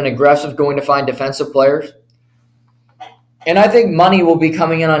has been aggressive going to find defensive players. And I think money will be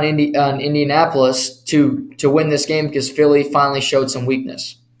coming in on Indianapolis to win this game because Philly finally showed some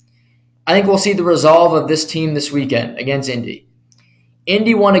weakness. I think we'll see the resolve of this team this weekend against Indy.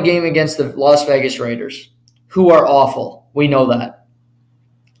 Indy won a game against the Las Vegas Raiders, who are awful. We know that.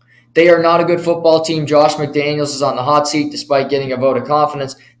 They are not a good football team. Josh McDaniels is on the hot seat despite getting a vote of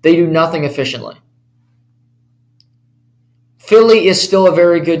confidence. They do nothing efficiently. Philly is still a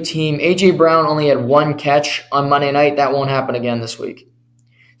very good team. A.J. Brown only had one catch on Monday night. That won't happen again this week.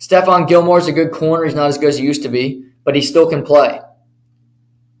 Stephon Gilmore's a good corner. He's not as good as he used to be, but he still can play.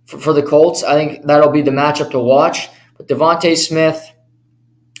 For the Colts, I think that'll be the matchup to watch. But Devontae Smith,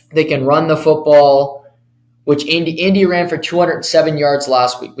 they can run the football, which Indy ran for 207 yards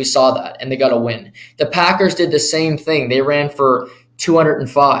last week. We saw that, and they got a win. The Packers did the same thing. They ran for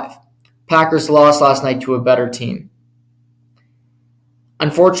 205. Packers lost last night to a better team.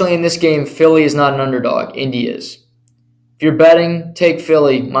 Unfortunately, in this game, Philly is not an underdog. Indy is. If you're betting, take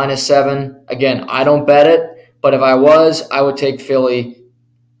Philly -7. Again, I don't bet it, but if I was, I would take Philly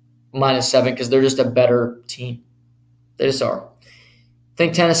 -7 because they're just a better team. They just are. I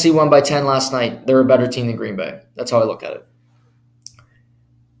think Tennessee won by 10 last night. They're a better team than Green Bay. That's how I look at it.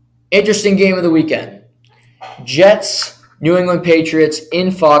 Interesting game of the weekend. Jets, New England Patriots in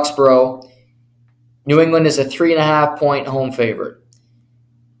Foxborough. New England is a 3.5-point home favorite.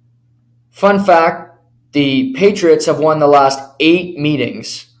 Fun fact, the Patriots have won the last 8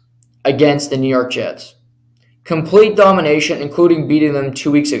 meetings against the New York Jets. Complete domination, including beating them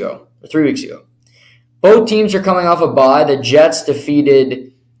 3 weeks ago. Both teams are coming off a bye. The Jets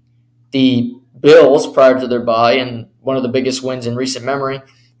defeated the Bills prior to their bye in one of the biggest wins in recent memory.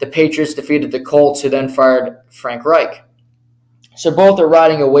 The Patriots defeated the Colts, who then fired Frank Reich. So both are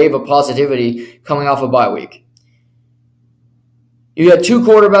riding a wave of positivity coming off a bye week. You had 2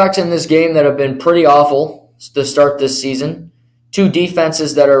 quarterbacks in this game that have been pretty awful to start this season, 2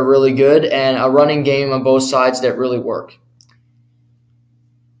 defenses that are really good, and a running game on both sides that really work.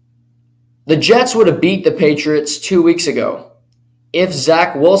 The Jets would have beat the Patriots 2 weeks ago if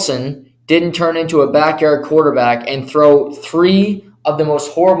Zach Wilson didn't turn into a backyard quarterback and throw 3 of the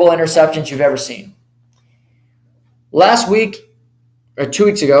most horrible interceptions you've ever seen. Last week, or 2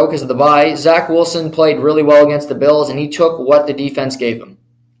 weeks ago, because of the bye, Zach Wilson played really well against the Bills, and he took what the defense gave him.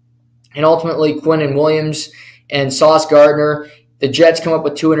 And ultimately, Quinnen Williams and Sauce Gardner, the Jets come up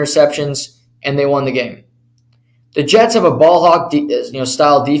with 2 interceptions, and they won the game. The Jets have a ball hawk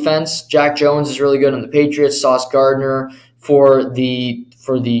style defense. Jack Jones is really good on the Patriots. Sauce Gardner for the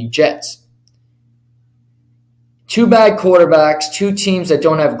Jets. 2 bad quarterbacks, 2 teams that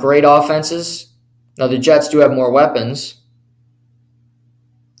don't have great offenses. Now, the Jets do have more weapons.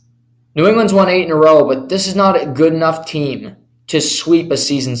 New England's won 8 in a row, but this is not a good enough team to sweep a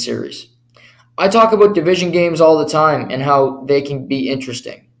season series. I talk about division games all the time and how they can be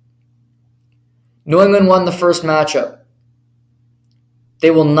interesting. New England won the first matchup.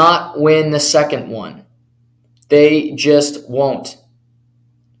 They will not win the second one. They just won't.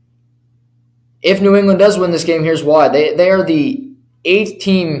 If New England does win this game, here's why. They are the 8th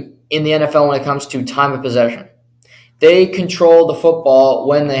team in the NFL when it comes to time of possession. They control the football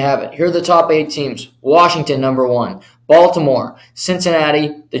when they have it. Here are the top 8 teams. Washington, number 1. Baltimore,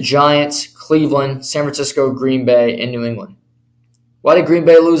 Cincinnati, the Giants, Cleveland, San Francisco, Green Bay, and New England. Why did Green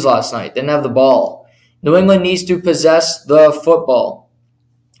Bay lose last night? Didn't have the ball. New England needs to possess the football.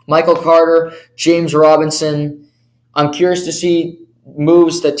 Michael Carter, James Robinson. I'm curious to see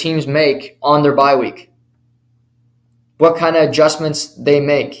moves that teams make on their bye week. What kind of adjustments they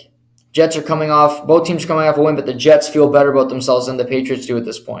make. Jets are coming off, both teams are coming off a win, but the Jets feel better about themselves than the Patriots do at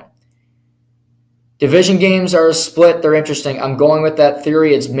this point. Division games are split. They're interesting. I'm going with that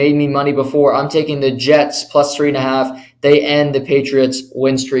theory. It's made me money before. I'm taking the Jets plus 3.5. They end the Patriots'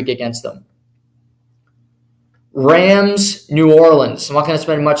 win streak against them. Rams, New Orleans. I'm not going to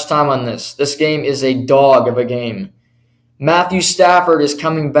spend much time on this. This game is a dog of a game. Matthew Stafford is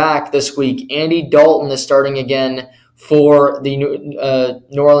coming back this week. Andy Dalton is starting again for the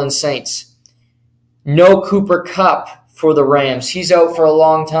New Orleans Saints. No Cooper Kupp for the Rams. He's out for a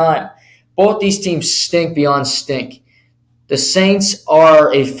long time. Both these teams stink beyond stink. The Saints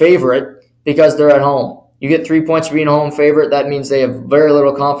are a favorite because they're at home. You get 3 points for being a home favorite. That means they have very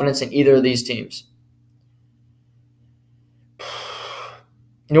little confidence in either of these teams.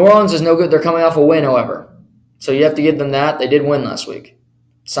 New Orleans is no good. They're coming off a win, however. So you have to give them that. They did win last week.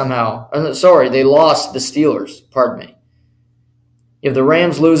 somehow. Sorry, they lost the Steelers. Pardon me. You have the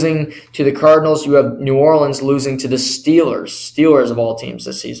Rams losing to the Cardinals. You have New Orleans losing to the Steelers. Steelers of all teams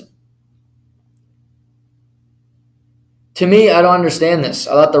this season. To me, I don't understand this.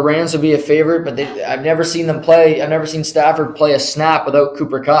 I thought the Rams would be a favorite, but I've never seen them play. I've never seen Stafford play a snap without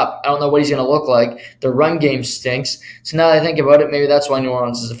Cooper Kupp. I don't know what he's going to look like. The run game stinks. So now that I think about it, maybe that's why New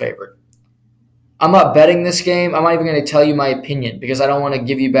Orleans is a favorite. I'm not betting this game. I'm not even going to tell you my opinion because I don't want to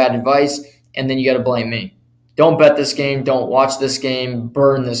give you bad advice, and then you got to blame me. Don't bet this game. Don't watch this game.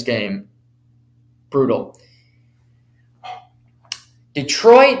 Burn this game. Brutal.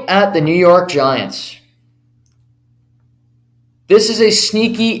 Detroit at the New York Giants. This is a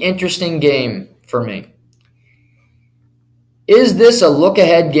sneaky, interesting game for me. Is this a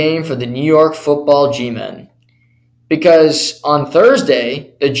look-ahead game for the New York Football G-Men? Because on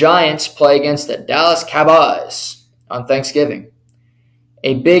Thursday, the Giants play against the Dallas Cowboys on Thanksgiving.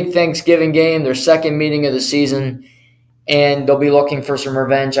 A big Thanksgiving game, their second meeting of the season, and they'll be looking for some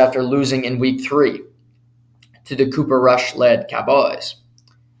revenge after losing in Week 3 to the Cooper Rush-led Cowboys.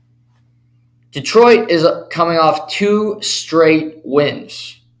 Detroit is coming off 2 straight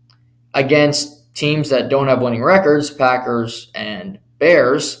wins against teams that don't have winning records, Packers and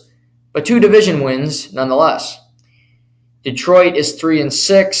Bears, but 2 division wins nonetheless. Detroit is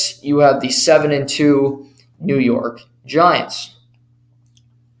 3-6. You have the 7-2 New York Giants.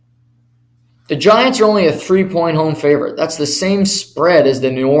 The Giants are only a 3-point home favorite. That's the same spread as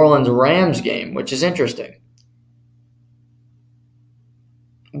the New Orleans Rams game, which is interesting.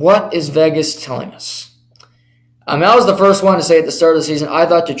 What is Vegas telling us? I was the first one to say at the start of the season, I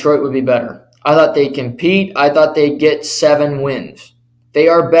thought Detroit would be better. I thought they'd compete. I thought they'd get 7 wins. They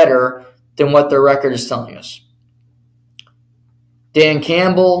are better than what their record is telling us. Dan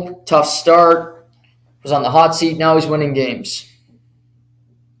Campbell, tough start, was on the hot seat. Now he's winning games.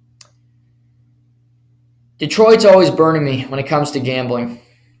 Detroit's always burning me when it comes to gambling.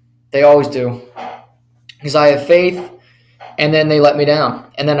 They always do. Because I have faith, and then they let me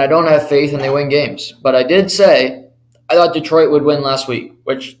down. And then I don't have faith, and they win games. But I did say I thought Detroit would win last week,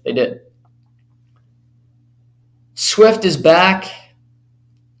 which they did. Swift is back.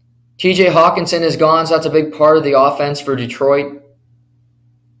 TJ Hawkinson is gone, so that's a big part of the offense for Detroit.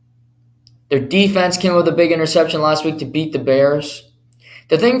 Their defense came with a big interception last week to beat the Bears.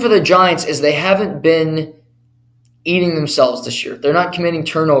 The thing for the Giants is they haven't been eating themselves this year. They're not committing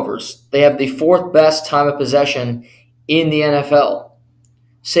turnovers. They have the 4th best time of possession in the NFL.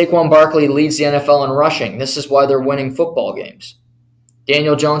 Saquon Barkley leads the NFL in rushing. This is why they're winning football games.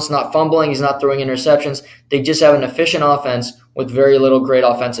 Daniel Jones not fumbling. He's not throwing interceptions. They just have an efficient offense with very little great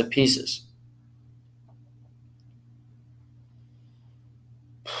offensive pieces.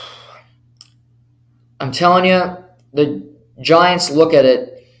 I'm telling you, the Giants look at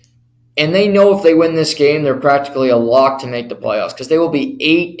it, and they know if they win this game, they're practically a lock to make the playoffs because they will be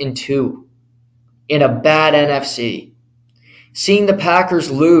 8-2 in a bad NFC. Seeing the Packers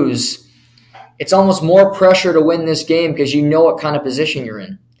lose, it's almost more pressure to win this game because you know what kind of position you're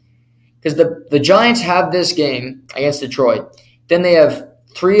in. Because the Giants have this game against Detroit. Then they have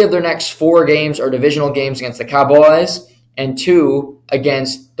 3 of their next 4 games are divisional games against the Cowboys and 2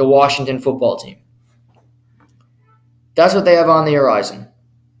 against the Washington football team. That's what they have on the horizon.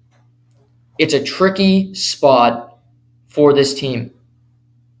 It's a tricky spot for this team.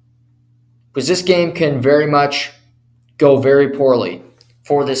 Because this game can very much go very poorly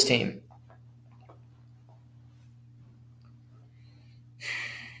for this team.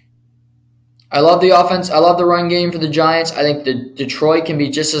 I love the offense. I love the run game for the Giants. I think the Detroit can be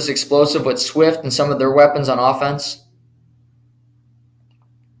just as explosive with Swift and some of their weapons on offense.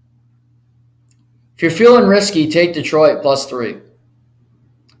 If you're feeling risky, take Detroit +3.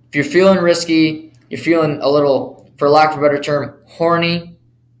 If you're feeling risky, you're feeling a little, for lack of a better term, horny,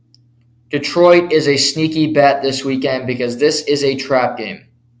 Detroit is a sneaky bet this weekend because this is a trap game.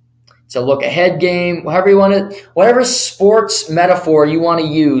 It's a look-ahead game, however you want to, whatever sports metaphor you want to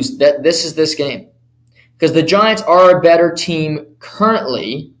use, that this is this game. Because the Giants are a better team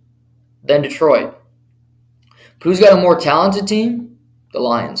currently than Detroit. But who's got a more talented team? The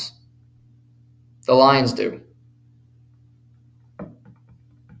Lions. The Lions do.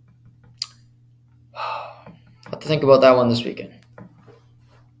 I'll have to think about that one this weekend.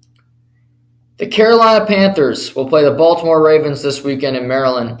 The Carolina Panthers will play the Baltimore Ravens this weekend in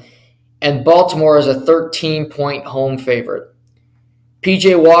Maryland, and Baltimore is a 13-point home favorite.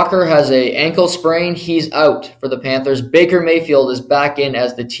 P.J. Walker has an ankle sprain. He's out for the Panthers. Baker Mayfield is back in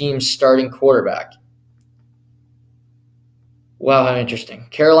as the team's starting quarterback. Wow, how interesting.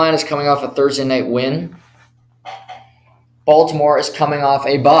 Carolina's coming off a Thursday night win. Baltimore is coming off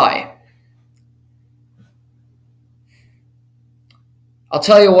a bye. I'll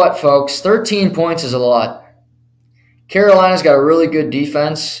tell you what, folks, 13 points is a lot. Carolina's got a really good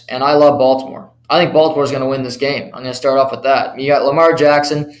defense, and I love Baltimore. I think Baltimore's going to win this game. I'm going to start off with that. You got Lamar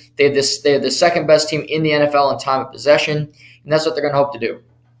Jackson. They have the second best team in the NFL in time of possession, and that's what they're going to hope to do.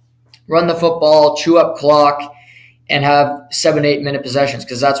 Run the football, chew up clock, and have 7-8 minute possessions,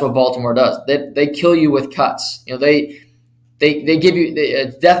 because that's what Baltimore does. They kill you with cuts. They give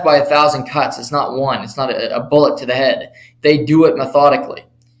you death by 1,000 cuts. It's not one. It's not a bullet to the head. They do it methodically.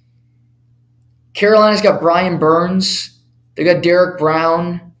 Carolina's got Brian Burns. They got Derek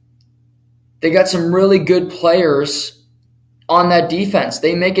Brown. They got some really good players on that defense.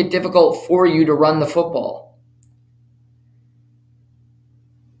 They make it difficult for you to run the football.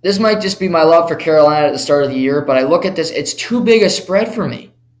 This might just be my love for Carolina at the start of the year, but I look at this, it's too big a spread for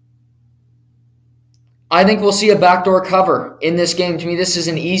me. I think we'll see a backdoor cover in this game. To me, this is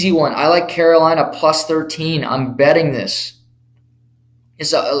an easy one. I like Carolina plus 13. I'm betting this.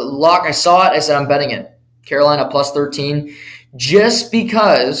 It's a lock. I saw it. I said I'm betting it. Carolina plus 13. Just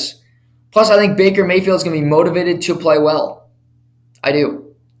because. Plus, I think Baker Mayfield is going to be motivated to play well. I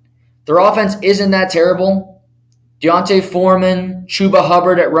do. Their offense isn't that terrible. Deontay Foreman, Chuba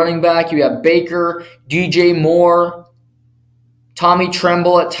Hubbard at running back. You have Baker, DJ Moore, Tommy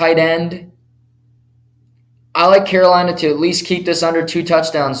Tremble at tight end. I like Carolina to at least keep this under 2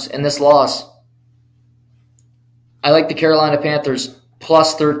 touchdowns in this loss. I like the Carolina Panthers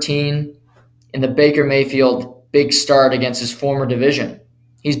plus 13 in the Baker Mayfield big start against his former division.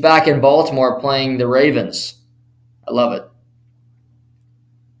 He's back in Baltimore playing the Ravens. I love it.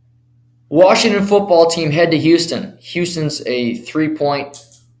 Washington football team head to Houston. Houston's a 3-point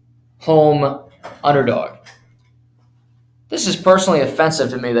home underdog. This is personally offensive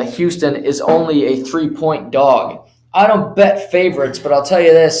to me that Houston is only a 3-point dog. I don't bet favorites, but I'll tell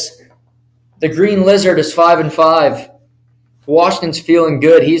you this. The Green Lizard is 5-5. Washington's feeling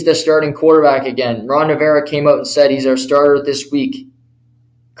good. He's the starting quarterback again. Ron Rivera came out and said he's our starter this week.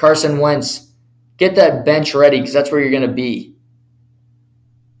 Carson Wentz, get that bench ready because that's where you're going to be.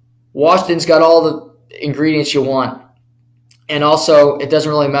 Washington's got all the ingredients you want. And also, it doesn't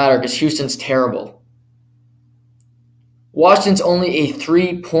really matter because Houston's terrible. Washington's only a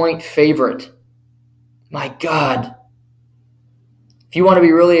 3-point favorite. My God. If you want to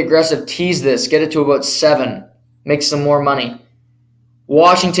be really aggressive, tease this. Get it to about 7. Make some more money.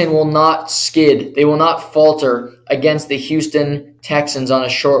 Washington will not skid. They will not falter against the Houston Texans on a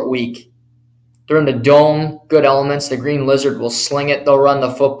short week. They're in the dome, good elements. The Green Lizard will sling it. They'll run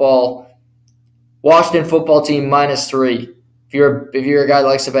the football. Washington football team -3. If you're a guy that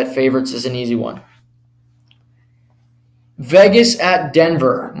likes to bet favorites, is an easy one. Vegas at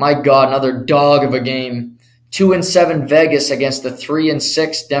Denver. My God, another dog of a game. 2-7 Vegas against the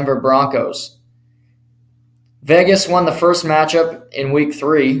 3-6 Denver Broncos. Vegas won the first matchup in week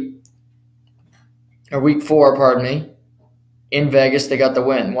 4, pardon me. In Vegas, they got the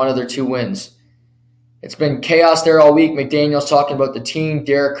win, one of their 2 wins. It's been chaos there all week. McDaniel's talking about the team.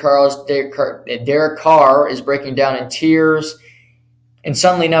 Derek Carr is breaking down in tears. And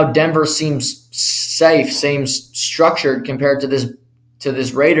suddenly now Denver seems safe, seems structured compared to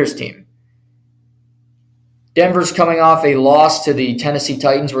this Raiders team. Denver's coming off a loss to the Tennessee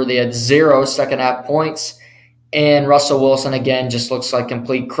Titans where they had 0 second-half points. And Russell Wilson, again, just looks like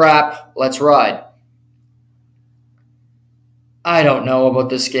complete crap. Let's ride. I don't know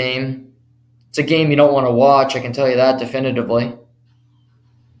about this game. It's a game you don't want to watch, I can tell you that definitively.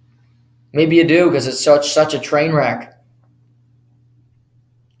 Maybe you do because it's such a train wreck.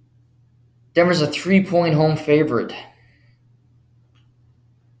 Denver's a 3-point home favorite.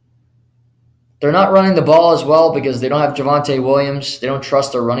 They're not running the ball as well because they don't have Javonte Williams. They don't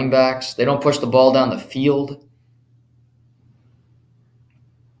trust their running backs. They don't push the ball down the field.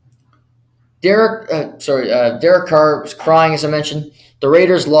 Derek Carr was crying, as I mentioned. The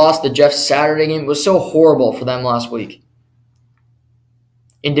Raiders lost the Jeff Saturday game. It was so horrible for them last week.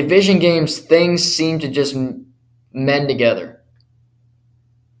 In division games, things seem to just mend together.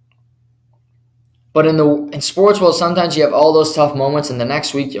 But in sports world, sometimes you have all those tough moments, and the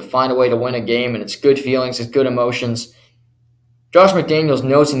next week you find a way to win a game, and it's good feelings, it's good emotions. Josh McDaniels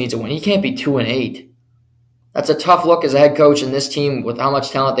knows he needs a win. He can't be 2-8. That's a tough look as a head coach in this team with how much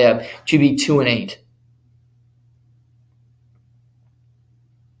talent they have to be 2-8.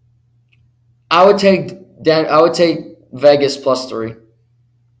 I would take Vegas +3.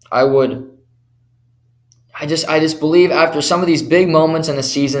 I would. I just believe after some of these big moments in the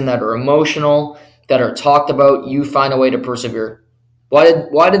season that are emotional, that are talked about, you find a way to persevere. Why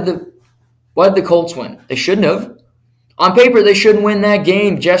did the Colts win? They shouldn't have. On paper, they shouldn't win that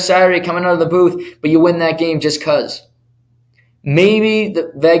game. Jeff Saturday coming out of the booth, but you win that game just because. Maybe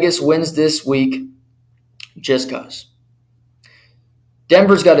the Vegas wins this week just because.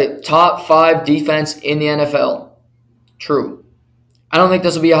 Denver's got a top 5 defense in the NFL. True. I don't think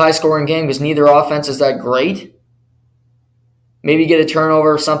this will be a high-scoring game because neither offense is that great. Maybe get a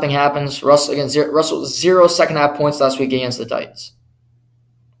turnover if something happens. Russell 0 second-half points last week against the Titans.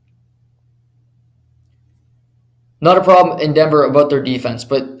 Not a problem in Denver about their defense.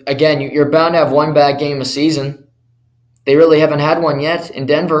 But, again, you're bound to have one bad game a season. They really haven't had one yet in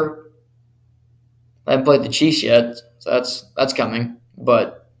Denver. I haven't played the Chiefs yet, so that's coming.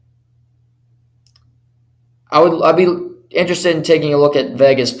 But I'd be interested in taking a look at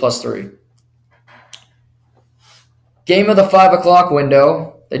Vegas +3. Game of the 5 o'clock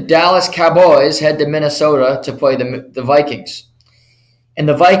window, the Dallas Cowboys head to Minnesota to play the Vikings. And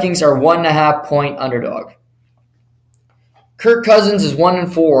the Vikings are 1.5-point underdog. Kirk Cousins is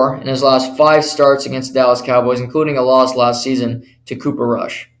 1-4 in his last 5 starts against the Dallas Cowboys, including a loss last season to Cooper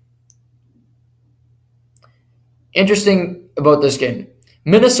Rush. Interesting about this game.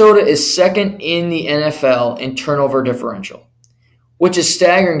 Minnesota is second in the NFL in turnover differential, which is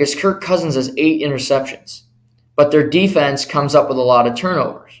staggering because Kirk Cousins has 8 interceptions, but their defense comes up with a lot of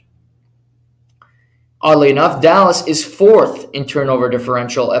turnovers. Oddly enough, Dallas is 4th in turnover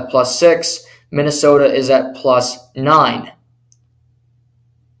differential at +6. Minnesota is at +9.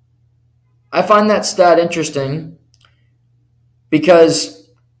 I find that stat interesting because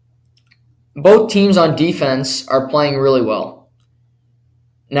both teams on defense are playing really well.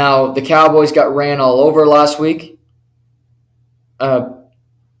 Now, the Cowboys got ran all over last week.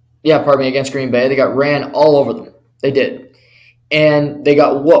 Against Green Bay. They got ran all over them. They did. And they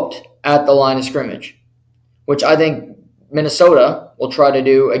got whooped at the line of scrimmage, which I think Minnesota will try to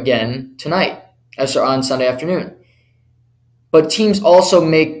do again tonight, on Sunday afternoon. But teams also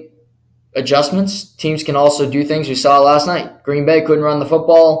make adjustments. Teams can also do things. We saw last night. Green Bay couldn't run the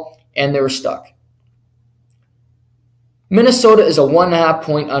football, and they were stuck. Minnesota is a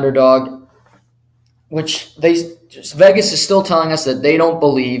 1.5-point underdog, which Vegas is still telling us that they don't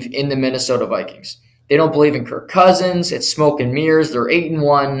believe in the Minnesota Vikings. They don't believe in Kirk Cousins. It's smoke and mirrors. They're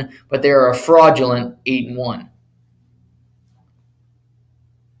 8-1, but they are a fraudulent 8-1.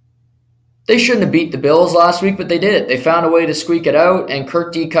 They shouldn't have beat the Bills last week, but they did. They found a way to squeak it out, and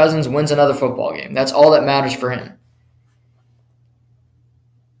Kirk D. Cousins wins another football game. That's all that matters for him.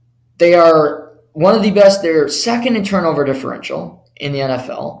 They are one of the best. They're second in turnover differential in the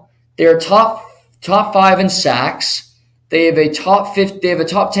NFL. They're top 5 in sacks. They have a top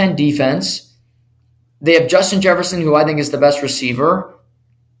 10 defense. They have Justin Jefferson, who I think is the best receiver.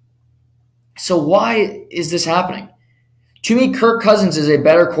 So why is this happening? To me, Kirk Cousins is a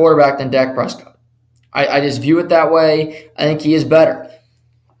better quarterback than Dak Prescott. I just view it that way. I think he is better.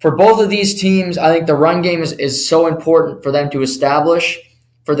 For both of these teams, I think the run game is so important for them to establish.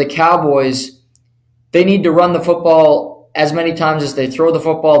 For the Cowboys, they need to run the football as many times as they throw the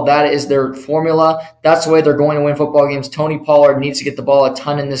football. That is their formula. That's the way they're going to win football games. Tony Pollard needs to get the ball a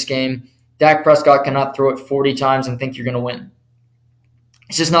ton in this game. Dak Prescott cannot throw it 40 times and think you're going to win.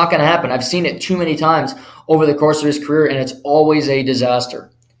 It's just not going to happen. I've seen it too many times over the course of his career, and it's always a disaster.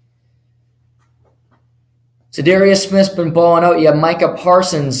 Za'Darius Smith's been balling out. You have Micah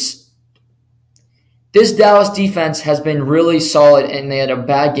Parsons. This Dallas defense has been really solid, and they had a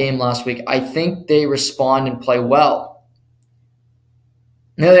bad game last week. I think they respond and play well.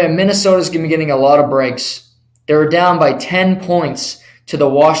 Now, Minnesota's going to be getting a lot of breaks. They were down by 10 points to the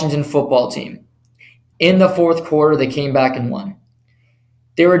Washington football team. In the fourth quarter, they came back and won.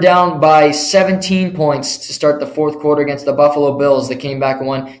 They were down by 17 points to start the fourth quarter against the Buffalo Bills. They came back and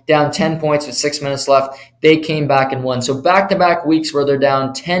won. Down 10 points with 6 minutes left. They came back and won. So back-to-back weeks where they're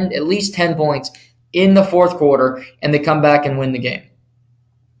down at least 10 points in the fourth quarter, and they come back and win the game.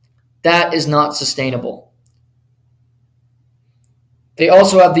 That is not sustainable. They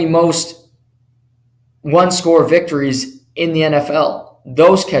also have the most one-score victories in the NFL.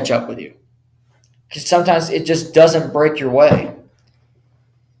 Those catch up with you. Because sometimes it just doesn't break your way.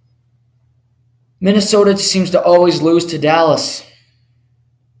 Minnesota seems to always lose to Dallas,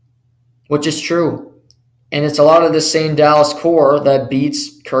 which is true. And it's a lot of the same Dallas core that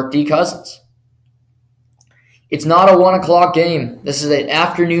beats Kirk D. Cousins. It's not a 1 o'clock game. This is an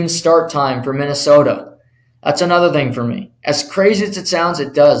afternoon start time for Minnesota. That's another thing for me. As crazy as it sounds,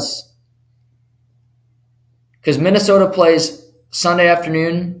 it does. Because Minnesota plays Sunday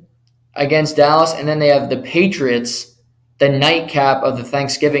afternoon against Dallas, and then they have the Patriots the nightcap of the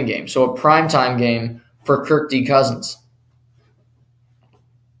Thanksgiving game. So a primetime game for Kirk D. Cousins.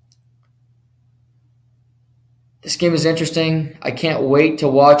 This game is interesting. I can't wait to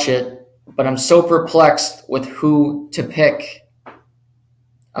watch it, but I'm so perplexed with who to pick.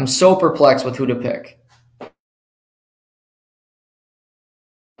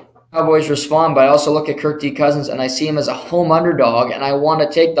 Cowboys respond, but I also look at Kirk D. Cousins and I see him as a home underdog, and I want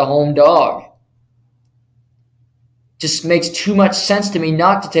to take the home dog. Just makes too much sense to me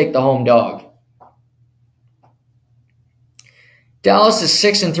not to take the home dog. Dallas is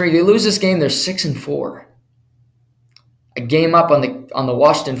 6-3. They lose this game, they're 6-4. A game up on the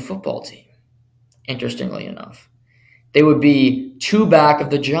Washington football team, interestingly enough. They would be 2 back of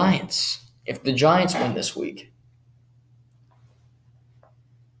the Giants if the Giants win this week.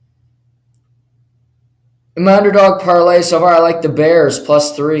 In my underdog parlay so far, I like the Bears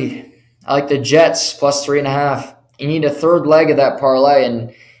 +3. I like the Jets +3.5. You need a third leg of that parlay,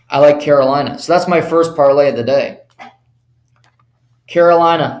 and I like Carolina. So that's my first parlay of the day.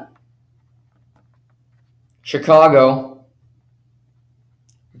 Carolina, Chicago,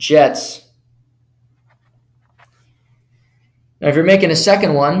 Jets. Now, if you're making a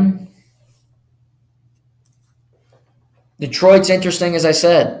second one, Detroit's interesting, as I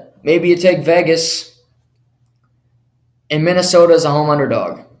said. Maybe you take Vegas. And Minnesota is a home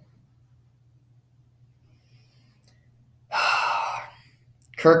underdog.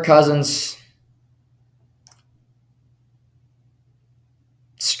 Kirk Cousins.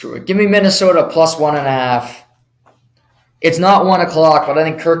 Screw it. Give me Minnesota +1.5. It's not 1 o'clock, but I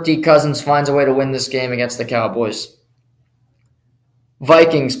think Kirk D. Cousins finds a way to win this game against the Cowboys.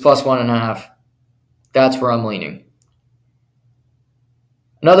 Vikings +1.5. That's where I'm leaning.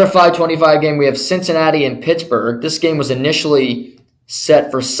 Another 5:25 game, we have Cincinnati and Pittsburgh. This game was initially set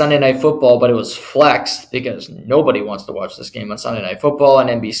for Sunday Night Football, but it was flexed because nobody wants to watch this game on Sunday Night Football,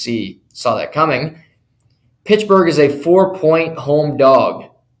 and NBC saw that coming. Pittsburgh is a 4-point home dog.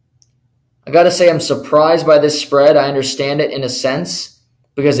 I got to say I'm surprised by this spread. I understand it in a sense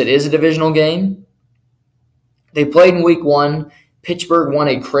because it is a divisional game. They played in week 1. Pittsburgh won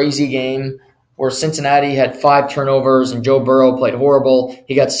a crazy game where Cincinnati had 5 turnovers and Joe Burrow played horrible.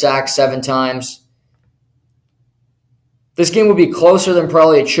 He got sacked 7 times. This game will be closer than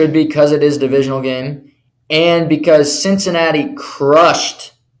probably it should be because it is a divisional game and because Cincinnati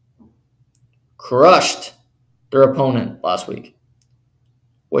crushed their opponent last week,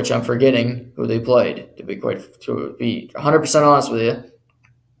 which I'm forgetting who they played, to be 100% honest with you.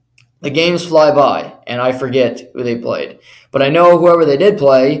 The games fly by, and I forget who they played. But I know whoever they did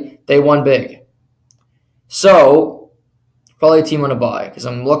play, they won big. So, probably a team on a bye because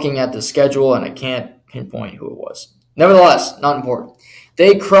I'm looking at the schedule and I can't pinpoint who it was. Nevertheless, not important.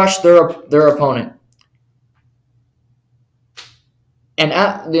 They crushed their opponent. And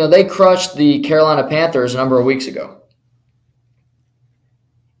they crushed the Carolina Panthers a number of weeks ago.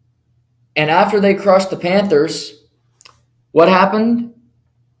 And after they crushed the Panthers, what happened?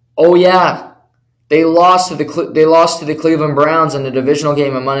 Oh yeah, they lost to the Cleveland Browns in the divisional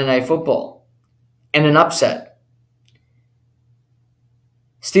game of Monday Night Football. And an upset.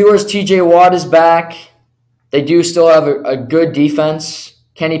 Steelers' TJ Watt is back. They do still have a good defense.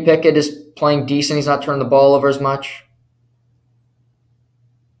 Kenny Pickett is playing decent. He's not turning the ball over as much.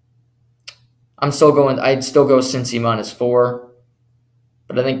 I'd still go Cincy -4.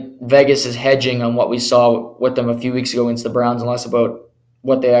 But I think Vegas is hedging on what we saw with them a few weeks ago against the Browns and less about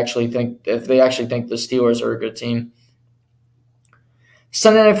what they actually think, if they actually think the Steelers are a good team.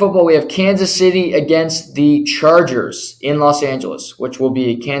 Sunday Night Football, we have Kansas City against the Chargers in Los Angeles, which will be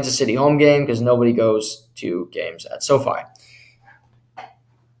a Kansas City home game because nobody goes to games at SoFi.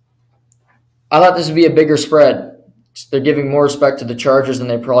 I thought this would be a bigger spread. They're giving more respect to the Chargers than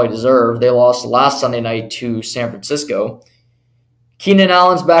they probably deserve. They lost last Sunday night to San Francisco. Keenan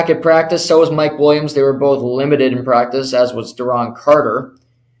Allen's back at practice. So is Mike Williams. They were both limited in practice, as was Deron Carter.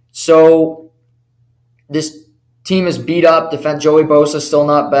 So this team is beat up. Joey Bosa is still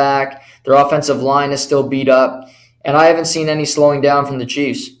not back. Their offensive line is still beat up. And I haven't seen any slowing down from the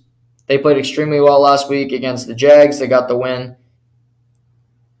Chiefs. They played extremely well last week against the Jags. They got the win.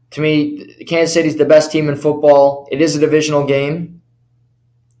 To me, Kansas City's the best team in football. It is a divisional game.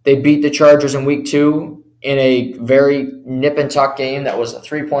 They beat the Chargers in week 2 in a very nip-and-tuck game that was a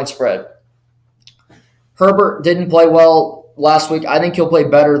 3-point spread. Herbert didn't play well last week. I think he'll play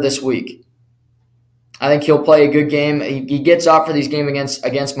better this week. I think he'll play a good game. He gets up for these games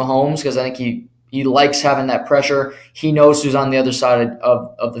against Mahomes because I think he likes having that pressure. He knows who's on the other side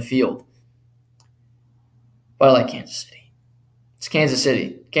of the field. But I like Kansas City. It's Kansas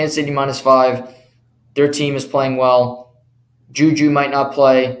City. Kansas City -5. Their team is playing well. Juju might not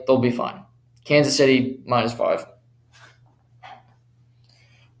play. They'll be fine. Kansas City -5.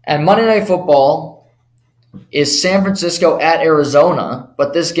 And Monday Night Football, is San Francisco at Arizona,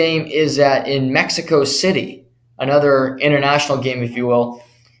 but this game is in Mexico City, another international game, if you will.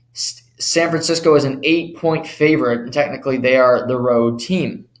 San Francisco is an 8-point favorite, and technically they are the road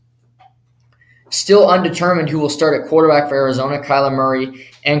team. Still undetermined who will start at quarterback for Arizona. Kyler Murray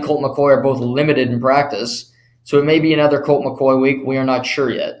and Colt McCoy are both limited in practice, so it may be another Colt McCoy week. We are not sure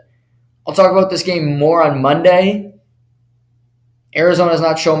yet. I'll talk about this game more on Monday. Arizona has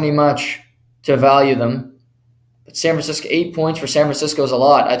not shown me much to value them. But San Francisco, 8 points for San Francisco is a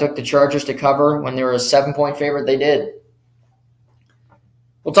lot. I took the Chargers to cover when they were a 7-point favorite. They did.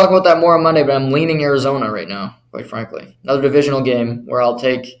 We'll talk about that more on Monday, but I'm leaning Arizona right now, quite frankly. Another divisional game where I'll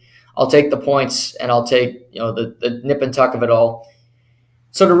take the points and I'll take the nip and tuck of it all.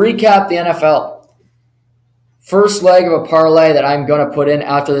 So to recap the NFL, first leg of a parlay that I'm going to put in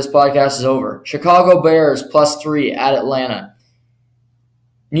after this podcast is over. Chicago Bears +3 at Atlanta.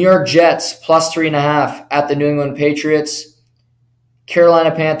 New York Jets +3.5 at the New England Patriots.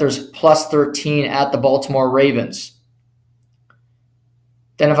 Carolina Panthers +13 at the Baltimore Ravens.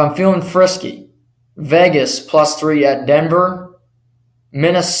 Then if I'm feeling frisky, Vegas +3 at Denver.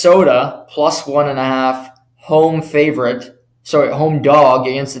 Minnesota +1.5 home dog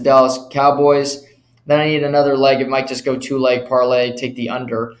against the Dallas Cowboys. Then I need another leg. It might just go 2-leg parlay, take the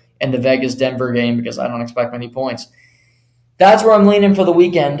under in the Vegas-Denver game because I don't expect many points. That's where I'm leaning for the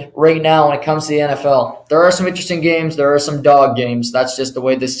weekend right now when it comes to the NFL. There are some interesting games. There are some dog games. That's just the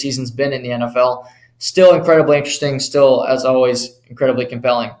way this season's been in the NFL. Still incredibly interesting. Still, as always, incredibly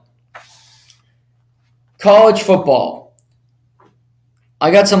compelling. College football. I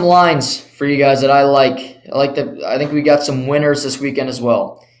got some lines for you guys that I like. I think we got some winners this weekend as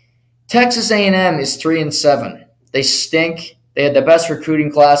well. Texas A&M is 3-7. They stink. They had the best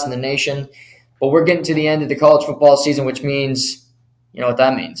recruiting class in the nation. But we're getting to the end of the college football season, which means, you know what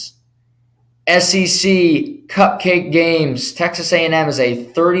that means. SEC cupcake games. Texas A&M is a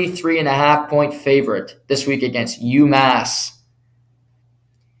 33.5-point favorite this week against UMass.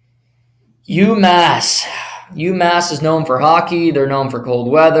 UMass is known for hockey. They're known for cold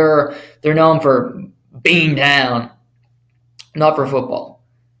weather. They're known for being down. Not for football.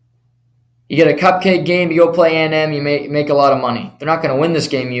 You get a cupcake game, you go play A&M, you make a lot of money. They're not going to win this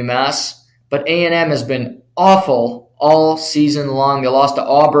game, UMass. But A&M has been awful all season long. They lost to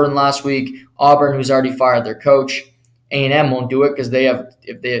Auburn last week. Auburn, who's already fired their coach. A&M won't do it because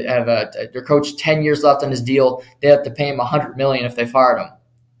if they have their coach 10 years left on his deal, they have to pay him $100 million if they fired him.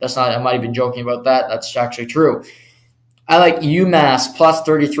 I'm not even joking about that. That's actually true. I like UMass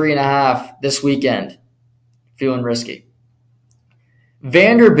 +33.5 this weekend. Feeling risky.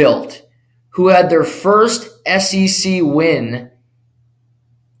 Vanderbilt, who had their first SEC win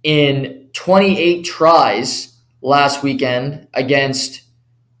in 28 tries last weekend against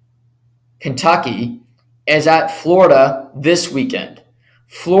Kentucky, is at Florida this weekend.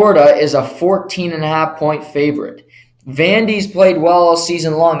 Florida is a 14.5-point favorite. Vandy's played well all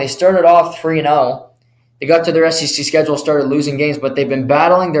season long. They started off 3-0. They got to their SEC schedule, started losing games, but they've been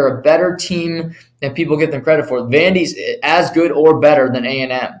battling. They're a better team than people give them credit for. Vandy's as good or better than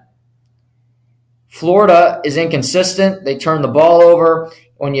A&M. Florida is inconsistent. They turn the ball over.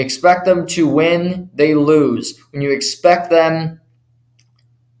 When you expect them to win, they lose. When you expect them,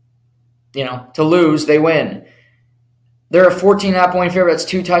 to lose, they win. They're a 14.5-point favorite. That's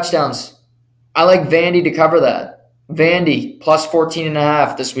 2 touchdowns. I like Vandy to cover that. Vandy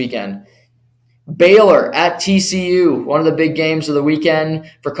 +14.5 this weekend. Baylor at TCU, one of the big games of the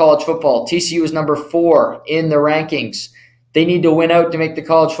weekend for college football. TCU is number 4 in the rankings. They need to win out to make the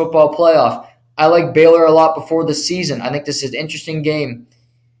college football playoff. I like Baylor a lot before the season. I think this is an interesting game.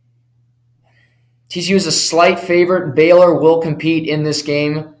 TCU is a slight favorite. Baylor will compete in this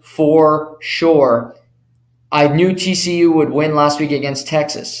game for sure. I knew TCU would win last week against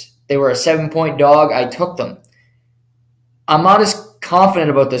Texas. They were a 7-point dog. I took them. I'm not as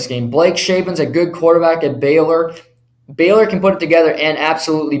confident about this game. Blake Shapen's a good quarterback at Baylor. Baylor can put it together and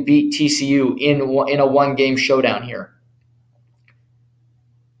absolutely beat TCU in a one-game showdown here.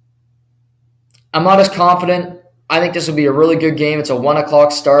 I'm not as confident. I think this will be a really good game. It's a 1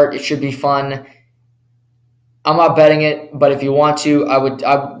 o'clock start. It should be fun. I'm not betting it, but if you want to,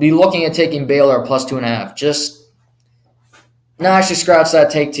 I'd be looking at taking Baylor +2.5. Actually scratch that,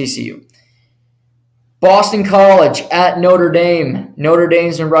 take TCU. Boston College at Notre Dame. Notre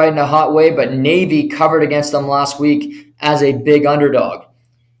Dame's been riding a hot wave, but Navy covered against them last week as a big underdog.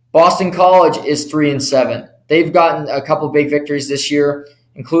 Boston College is 3-7. They've gotten a couple big victories this year,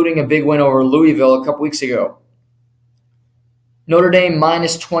 including a big win over Louisville a couple weeks ago. Notre Dame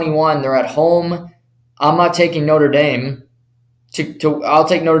 -21. They're at home. I'm not taking Notre Dame. I'll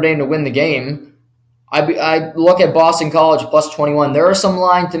take Notre Dame to win the game. I look at Boston College plus 21. There are some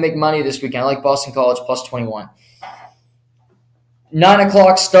lines to make money this weekend. I like Boston College plus 21. 9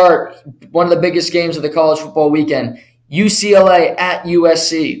 o'clock start, one of the biggest games of the college football weekend. UCLA at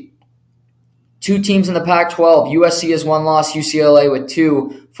USC. Two teams in the Pac-12. USC has one loss, UCLA with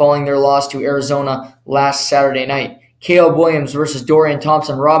two, following their loss to Arizona last Saturday night. Caleb Williams versus Dorian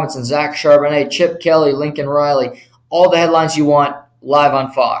Thompson-Robinson, Zach Charbonnet, Chip Kelly, Lincoln Riley. All the headlines you want live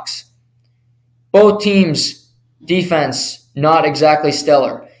on Fox. Both teams' defense, not exactly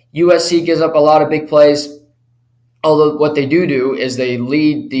stellar. USC gives up a lot of big plays, although what they do is they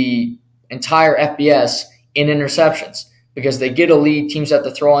lead the entire FBS in interceptions because they get a lead, teams have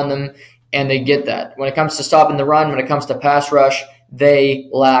to throw on them, and they get that. When it comes to stopping the run, when it comes to pass rush, they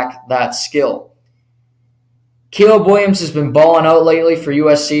lack that skill. Caleb Williams has been balling out lately for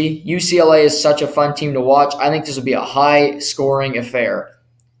USC. UCLA is such a fun team to watch. I think this will be a high-scoring affair.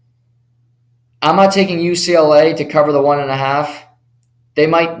 I'm not taking UCLA to cover the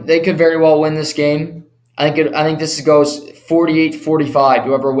 1.5. They could very well win this game. I think this goes 48-45,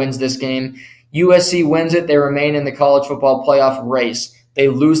 whoever wins this game. USC wins it, they remain in the college football playoff race. They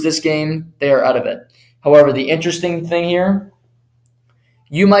lose this game, they are out of it. However, the interesting thing here,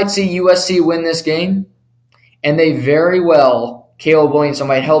 you might see USC win this game, and they very well, Caleb Williams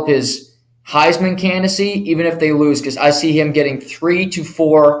might help his Heisman candidacy even if they lose, because I see him getting 3 to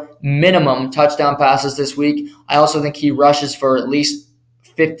 4 minimum touchdown passes this week. I also think he rushes for at least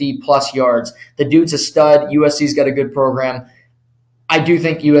 50-plus yards. The dude's a stud. USC's got a good program. I do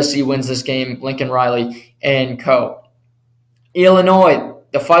think USC wins this game, Lincoln Riley and co. Illinois,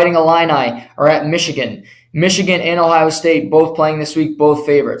 the Fighting Illini, are at Michigan. Michigan and Ohio State both playing this week, both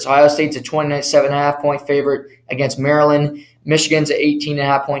favorites. Ohio State's a 27.5-point favorite against Maryland. Michigan's an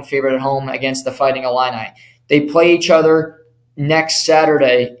 18.5-point favorite at home against the Fighting Illini. They play each other next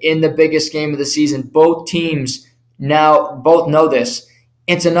Saturday in the biggest game of the season. Both teams now both know this.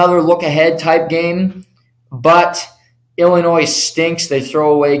 It's another look-ahead type game, but Illinois stinks. They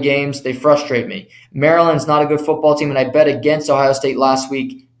throw away games. They frustrate me. Maryland's not a good football team, and I bet against Ohio State last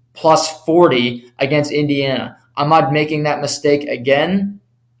week, plus 40 against Indiana. I'm not making that mistake again.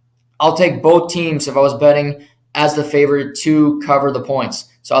 I'll take both teams if I was betting as the favorite to cover the points.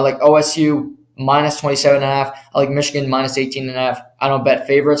 So I like OSU minus 27.5. I like Michigan minus 18.5. I don't bet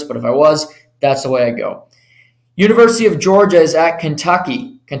favorites, but if I was, that's the way I go. University of Georgia is at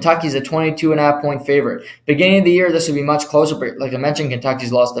Kentucky. Kentucky's a 22.5-point favorite. Beginning of the year, this would be much closer, but like I mentioned,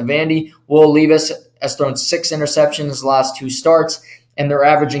 Kentucky's lost to Vandy. Will Levis has thrown 6 interceptions his last 2 starts, and they're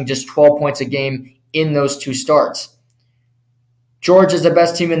averaging just 12 points a game in those 2 starts. Georgia's the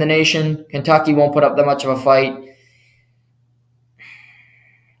best team in the nation. Kentucky won't put up that much of a fight.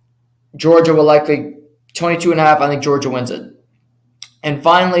 Georgia will likely 22.5. I think Georgia wins it. And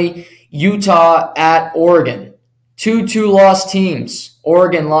finally, Utah at Oregon. 2 loss teams.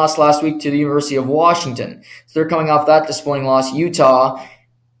 Oregon lost last week to the University of Washington. So they're coming off that disappointing loss. Utah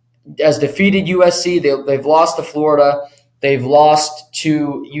has defeated USC. They've lost to Florida. They've lost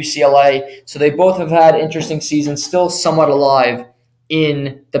to UCLA. So they both have had interesting seasons, still somewhat alive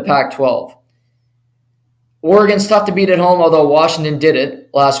in the Pac-12. Oregon's tough to beat at home, although Washington did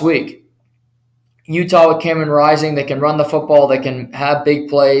it last week. Utah with Cameron Rising, they can run the football. They can have big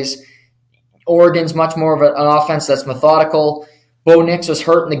plays. Oregon's much more of an offense that's methodical. Bo Nix was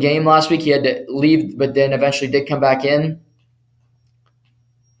hurt in the game last week. He had to leave, but then eventually did come back in.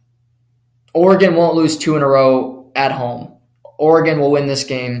 Oregon won't lose 2 in a row at home. Oregon will win this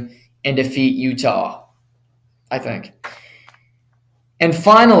game and defeat Utah, I think. And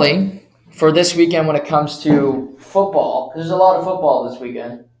finally, for this weekend when it comes to football, there's a lot of football this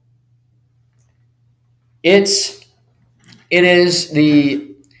weekend.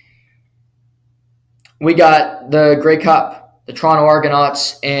 We got the Grey Cup, the Toronto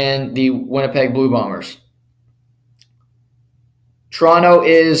Argonauts, and the Winnipeg Blue Bombers. Toronto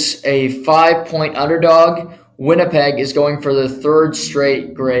is a 5-point underdog. Winnipeg is going for the 3rd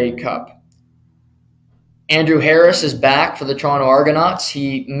straight Grey Cup. Andrew Harris is back for the Toronto Argonauts.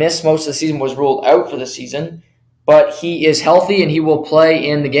 He missed most of the season, was ruled out for the season, but he is healthy and he will play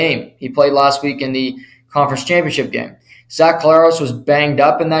in the game. He played last week in the conference championship game. Zach Collaros was banged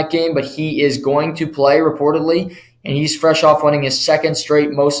up in that game, but he is going to play reportedly, and he's fresh off winning his 2nd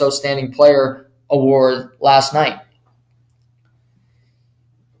straight Most Outstanding Player award last night.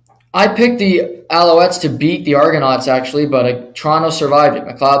 I picked the Alouettes to beat the Argonauts, actually, but Toronto survived it.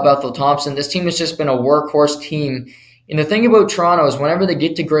 McLeod Bethel-Thompson. This team has just been a workhorse team. And the thing about Toronto is whenever they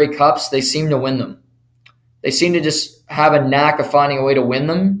get to Grey Cups, they seem to win them. They seem to just have a knack of finding a way to win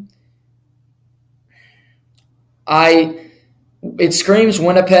them. I It screams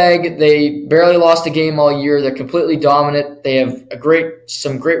Winnipeg. They barely lost a game all year. They're completely dominant. They have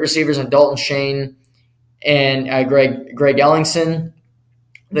some great receivers in Dalton Shane and Greg Ellingson.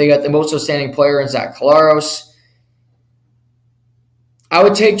 They got the most outstanding player in Zach Collaros. I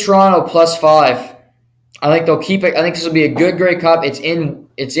would take Toronto +5. I think they'll keep it. I think this will be a good Grey Cup. It's in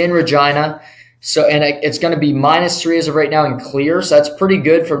Regina, and it's going to be -3 as of right now and clear. So that's pretty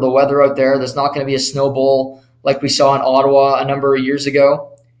good for the weather out there. There's not going to be a snow bowl like we saw in Ottawa a number of years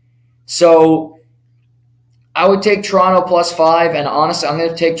ago. So I would take Toronto +5, and honestly, I'm going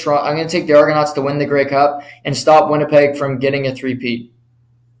to take the Argonauts to win the Grey Cup and stop Winnipeg from getting a three-peat.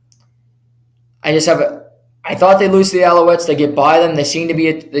 I thought they'd lose to the Alouettes. They get by them. They seem to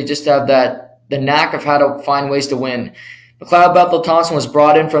be. They just have the knack of how to find ways to win. McLeod Bethel-Thompson was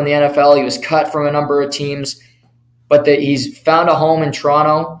brought in from the NFL. He was cut from a number of teams, but he's found a home in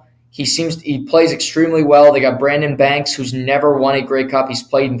Toronto. He plays extremely well. They got Brandon Banks, who's never won a Grey Cup. He's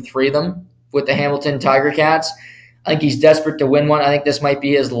played in 3 of them with the Hamilton Tiger Cats. I think he's desperate to win one. I think this might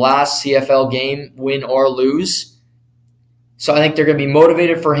be his last CFL game, win or lose. So I think they're going to be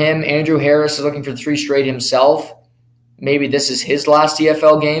motivated for him. Andrew Harris is looking for 3 straight himself. Maybe this is his last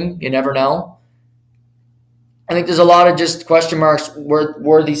CFL game. You never know. I think there's a lot of just question marks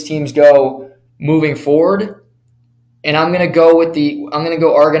where these teams go moving forward. And I'm going to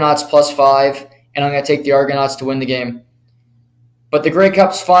go Argonauts +5, and I'm going to take the Argonauts to win the game. But the Grey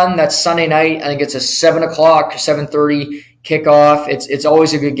Cup's fun. That's Sunday night. I think it's a 7 o'clock, 7:30 kickoff. It's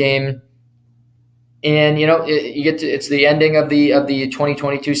always a good game. And it's the ending of the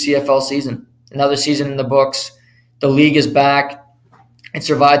 2022 CFL season. Another season in the books. The league is back. It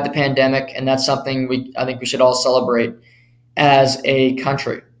survived the pandemic, and that's something I think we should all celebrate as a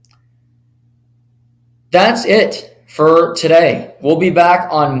country. That's it for today. We'll be back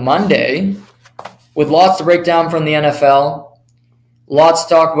on Monday with lots to break down from the NFL, lots to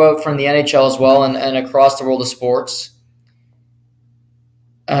talk about from the NHL as well, and across the world of sports.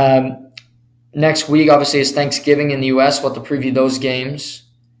 Next week, obviously, is Thanksgiving in the U.S. We'll have to preview those games.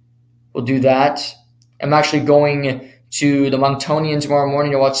 We'll do that. I'm actually going to the Monctonian tomorrow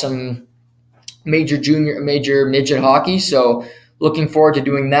morning to watch some major midget hockey. So looking forward to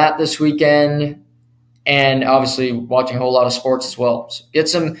doing that this weekend, and obviously watching a whole lot of sports as well. So get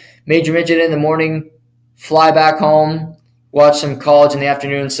some major midget in the morning, fly back home, watch some college in the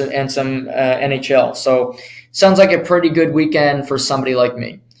afternoon, and some NHL. So sounds like a pretty good weekend for somebody like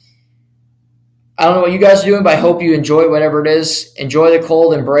me. I don't know what you guys are doing, but I hope you enjoy whatever it is. Enjoy the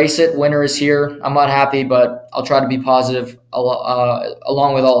cold, embrace it. Winter is here. I'm not happy, but I'll try to be positive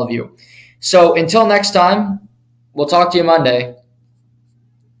along with all of you. So until next time, we'll talk to you Monday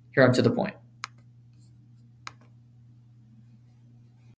here on To The Point.